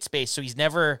create space. So he's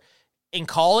never in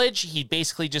college. He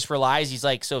basically just relies. He's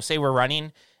like, so say we're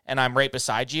running and I'm right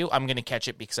beside you. I'm going to catch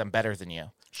it because I'm better than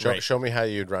you. Show me how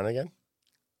you'd run again.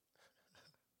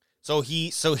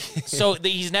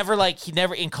 He's never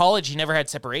in college. He never had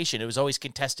separation. It was always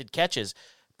contested catches.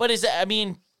 But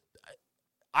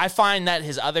I find that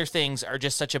his other things are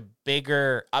just such a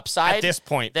bigger upside at this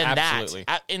point, than absolutely.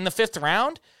 that. In the 5th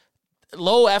round,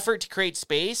 low effort to create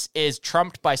space is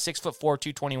trumped by 6'4",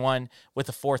 221 with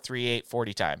a 4.38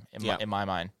 40 time in my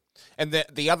mind. And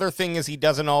the other thing is he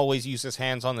doesn't always use his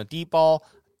hands on the deep ball.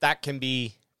 That can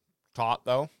be taught,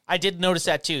 though. I did notice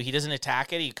that too. He doesn't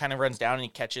attack it. He kind of runs down and he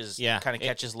catches.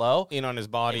 Catches low in on his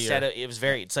body.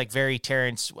 It's like very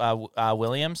Terrence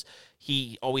Williams.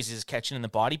 He always is catching in the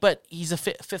body, but he's a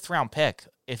 5th round pick.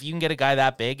 If you can get a guy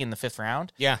that big in the 5th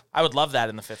round, I would love that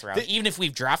in the 5th round. Even if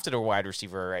we've drafted a wide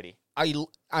receiver already.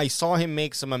 I saw him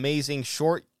make some amazing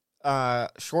short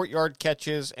yard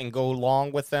catches and go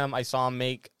long with them. I saw him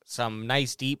make some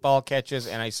nice deep ball catches,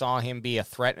 and I saw him be a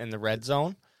threat in the red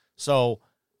zone. So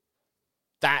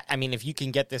if you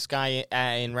can get this guy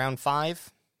in round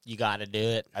 5, you got to do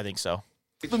it. I think so.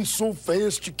 Been so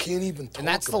fast you can't even talk. And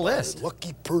that's the about list. it.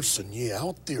 Lucky person,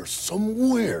 out there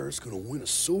somewhere is going to win a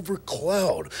silver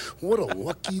cloud. What a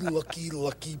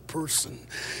lucky person.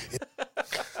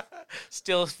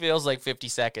 Still feels like 50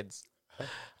 seconds.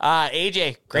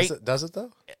 AJ, great. Does it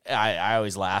though? I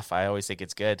always laugh. I always think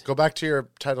it's good. Go back to your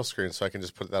title screen so I can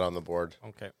just put that on the board.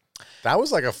 Okay. That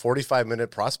was like a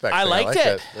 45-minute prospect. I liked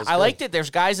it. I liked good. it.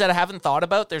 There's guys that I haven't thought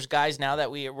about. There's guys now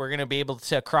that we're going to be able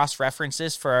to cross-reference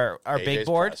this for our AJ's big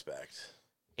board. Prospect.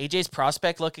 AJ's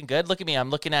prospect looking good. Look at me.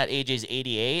 I'm looking at AJ's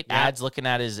 88. Yeah. Ad's looking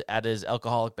at his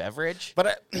alcoholic beverage.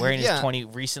 But wearing his 20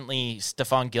 recently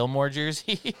Stephon Gilmore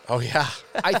jersey. Oh yeah.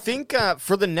 I think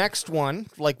for the next one,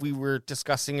 like we were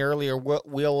discussing earlier,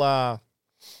 we'll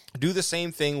do the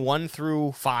same thing 1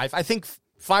 through 5. I think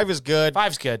 5 is good.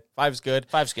 5's good. 5's good.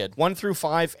 5's good. 1 through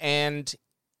 5, and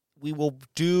we will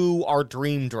do our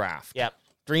dream draft. Yep.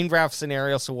 Dream draft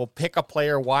scenario. So we'll pick a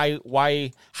player,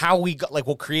 how we got,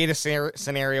 we'll create a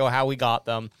scenario, how we got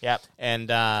them. Yep. And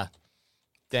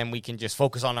then we can just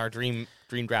focus on our dream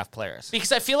draft players.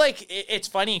 Because I feel like it's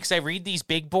funny because I read these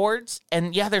big boards,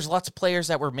 and there's lots of players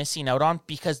that we're missing out on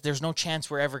because there's no chance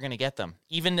we're ever going to get them.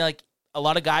 Even like a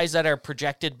lot of guys that are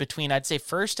projected between, I'd say,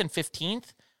 1st and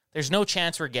 15th, there's no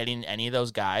chance we're getting any of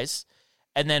those guys.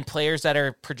 and then players that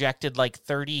are projected like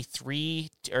 33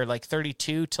 or like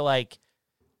 32 to like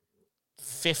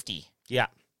 50. Yeah.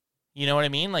 You know what I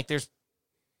mean? Like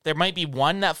there might be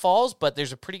one that falls, but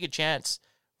there's a pretty good chance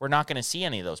we're not going to see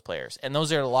any of those players. And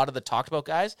those are a lot of the talked about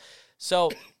guys.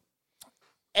 So,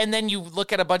 and then you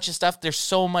look at a bunch of stuff, there's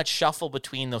so much shuffle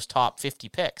between those top 50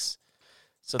 picks.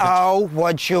 So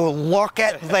would you look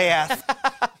at this?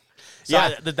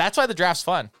 that's why the draft's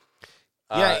fun.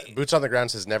 Boots on the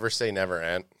ground says never say never,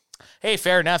 Ant. Hey,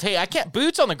 fair enough. Hey, I can't.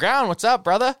 Boots on the ground. What's up,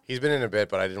 brother? He's been in a bit,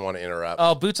 but I didn't want to interrupt.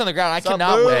 Oh, boots on the ground.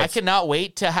 I cannot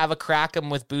wait to have a crack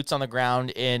 'em with boots on the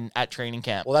ground at training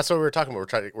camp. Well, that's what we were talking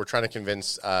about. We're trying to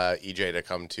convince EJ to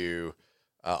come to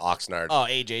Oxnard. Oh,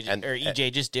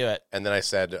 EJ, just do it. And then I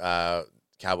said,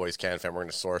 Cowboys Can Fan, we're going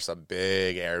to source a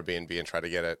big Airbnb and try to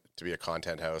get it to be a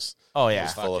content house. Oh yeah,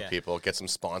 just full of people. Get some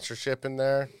sponsorship in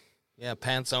there. Yeah,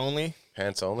 pants only.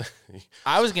 Pants only.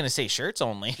 I was gonna say shirts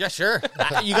only. Yeah, sure.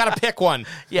 You got to pick one.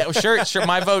 Yeah, shirts. Sure,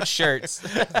 my vote shirts.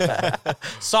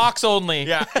 Socks only.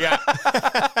 Yeah.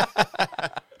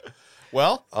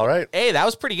 Well, all right. Hey, that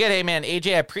was pretty good. Hey, man,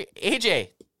 AJ,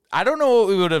 I don't know what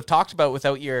we would have talked about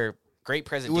without your great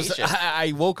presentation.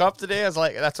 I woke up today. I was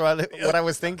like, that's what I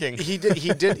was thinking. He did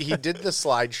the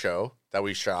slideshow that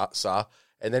we saw,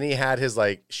 and then he had his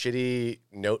like shitty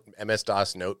MS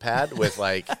DOS notepad with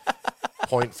like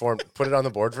point form. Put it on the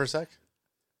board for a sec.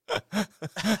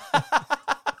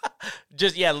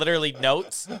 Just literally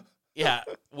notes. Yeah,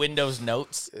 Windows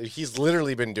notes. He's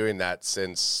literally been doing that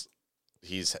since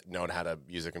he's known how to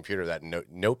use a computer. That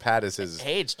notepad is his.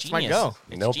 Hey, it's genius. My go.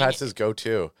 Notepad's his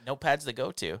go-to. Notepad's the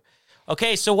go-to.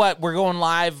 Okay, so what? We're going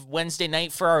live Wednesday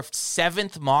night for our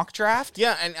 7th mock draft.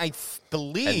 Yeah, and I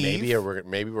believe and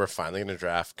maybe we're finally going to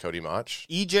draft Cody Mach.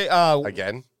 EJ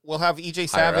again. We'll have EJ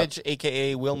Savage,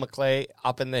 aka Will McClay,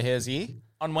 up in the hizzy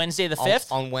on Wednesday the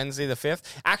 5th. On Wednesday the 5th.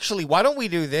 Actually, why don't we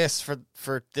do this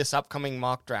for this upcoming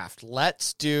mock draft?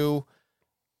 Let's do.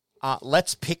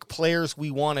 Let's pick players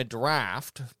we want to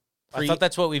draft. I thought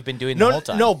that's what we've been doing the whole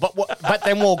time. No, but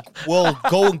then we'll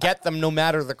go and get them no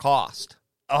matter the cost.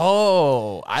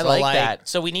 Oh, I like that.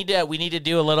 So we need to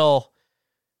do a little.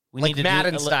 We like need to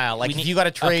Madden style. Like if you got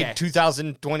to trade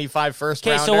 2025 first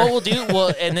rounder. Okay, so what we'll do,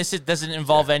 and this doesn't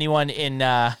involve anyone in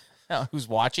who's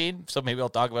watching, so maybe I'll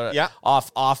talk about it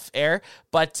off air.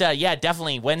 But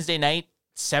definitely Wednesday night,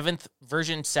 7th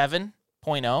version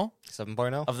 7.0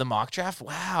 of the mock draft.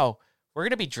 Wow. We're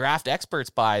going to be draft experts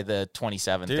by the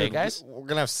 27th, hey guys? We're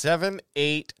going to have 7,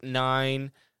 8,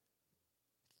 9,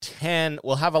 10.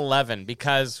 We'll have 11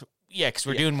 because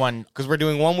we're doing one. Because we're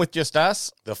doing one with just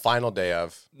us. The final day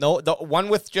of. No, the one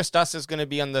with just us is going to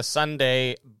be on the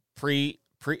Sunday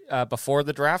before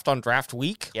the draft on draft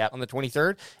week on the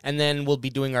 23rd. And then we'll be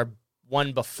doing our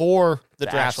one before the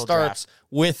draft starts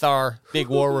with our big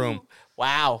war room.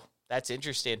 Wow. That's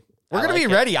interesting. We're going to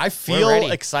be ready. I feel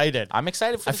excited. I'm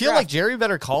excited for the I feel draft. like Jerry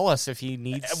better call us if he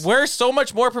needs. We're so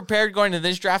much more prepared going to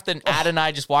this draft than Ad and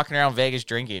I just walking around Vegas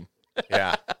drinking.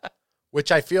 Yeah.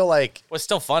 Which I feel like was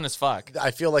still fun as fuck.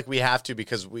 I feel like we have to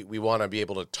because we want to be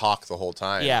able to talk the whole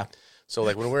time. Yeah. So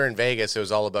like when we were in Vegas, it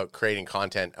was all about creating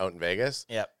content out in Vegas.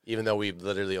 Yep. Even though we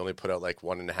literally only put out like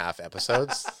 1.5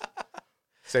 episodes.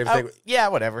 Same thing. Yeah,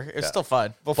 whatever. It's still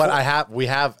fun. But we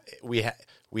have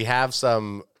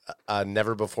some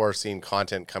never before seen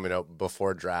content coming out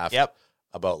before draft. Yep.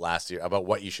 About last year, about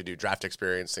what you should do, draft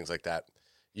experience, things like that.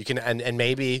 You can and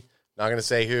maybe not going to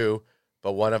say who,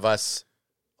 but one of us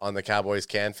on the Cowboys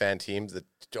Can Fan team, the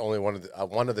only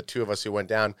one of the two of us who went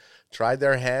down, tried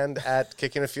their hand at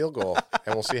kicking a field goal,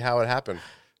 and we'll see how it happened.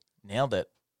 Nailed it.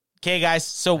 Okay, guys.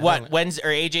 So what? Wednesday or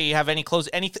AJ? You have any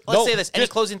closing? Any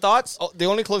closing thoughts? Oh, the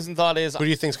only closing thought is who do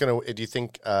you think's gonna? Do you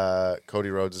think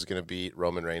Cody Rhodes is gonna beat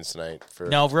Roman Reigns tonight?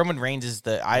 No, Roman Reigns is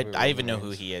I even know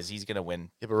who he is. He's gonna win.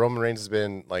 Yeah, but Roman Reigns has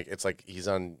been it's like he's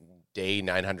on day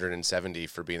 970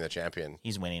 for being the champion.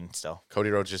 He's winning still. Cody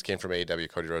Rhodes just came from AEW.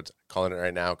 Cody Rhodes, calling it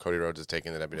right now. Cody Rhodes is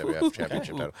taking the WWF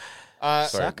Championship title.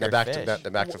 Sorry,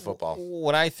 back to football.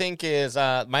 What I think is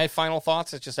my final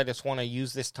thoughts is I just want to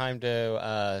use this time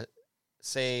to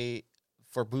say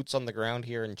for Boots on the Ground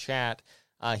here in chat,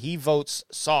 he votes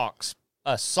socks.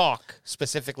 A sock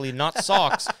specifically, not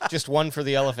socks, just one for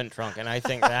the elephant trunk, and I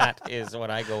think that is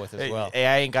what I go with as well. Hey,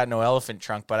 I ain't got no elephant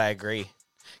trunk, but I agree.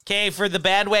 Okay, for the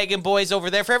bandwagon boys over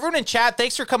there, for everyone in chat,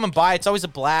 thanks for coming by. It's always a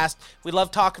blast. We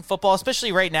love talking football,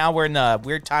 especially right now. We're in the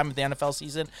weird time of the NFL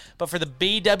season. But for the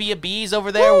BWBs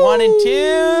over there, 1 and 2,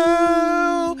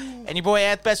 and your boy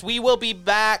Anth Best, we will be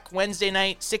back Wednesday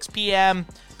night, 6 p.m.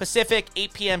 Pacific,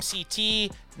 8 p.m. CT,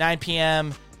 9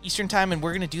 p.m. Eastern time, and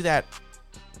we're going to do that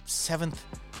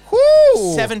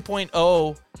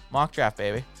 7.0 mock draft,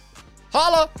 baby.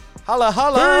 Holla! Holla,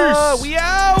 holla. Peace. We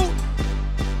out.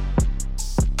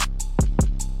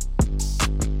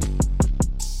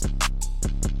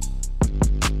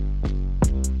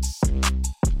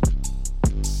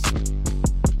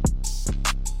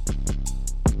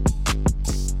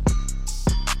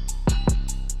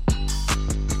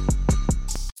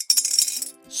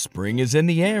 Spring is in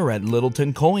the air at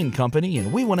Littleton Coin Company,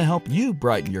 and we want to help you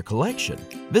brighten your collection.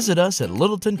 Visit us at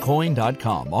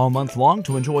littletoncoin.com all month long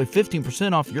to enjoy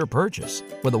 15% off your purchase.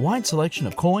 With a wide selection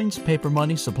of coins, paper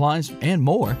money, supplies, and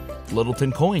more,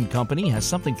 Littleton Coin Company has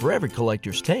something for every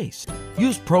collector's taste.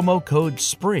 Use promo code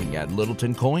SPRING at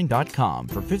littletoncoin.com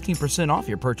for 15% off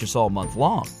your purchase all month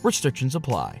long. Restrictions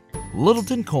apply.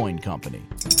 Littleton Coin Company.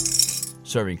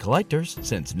 Serving collectors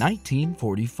since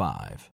 1945.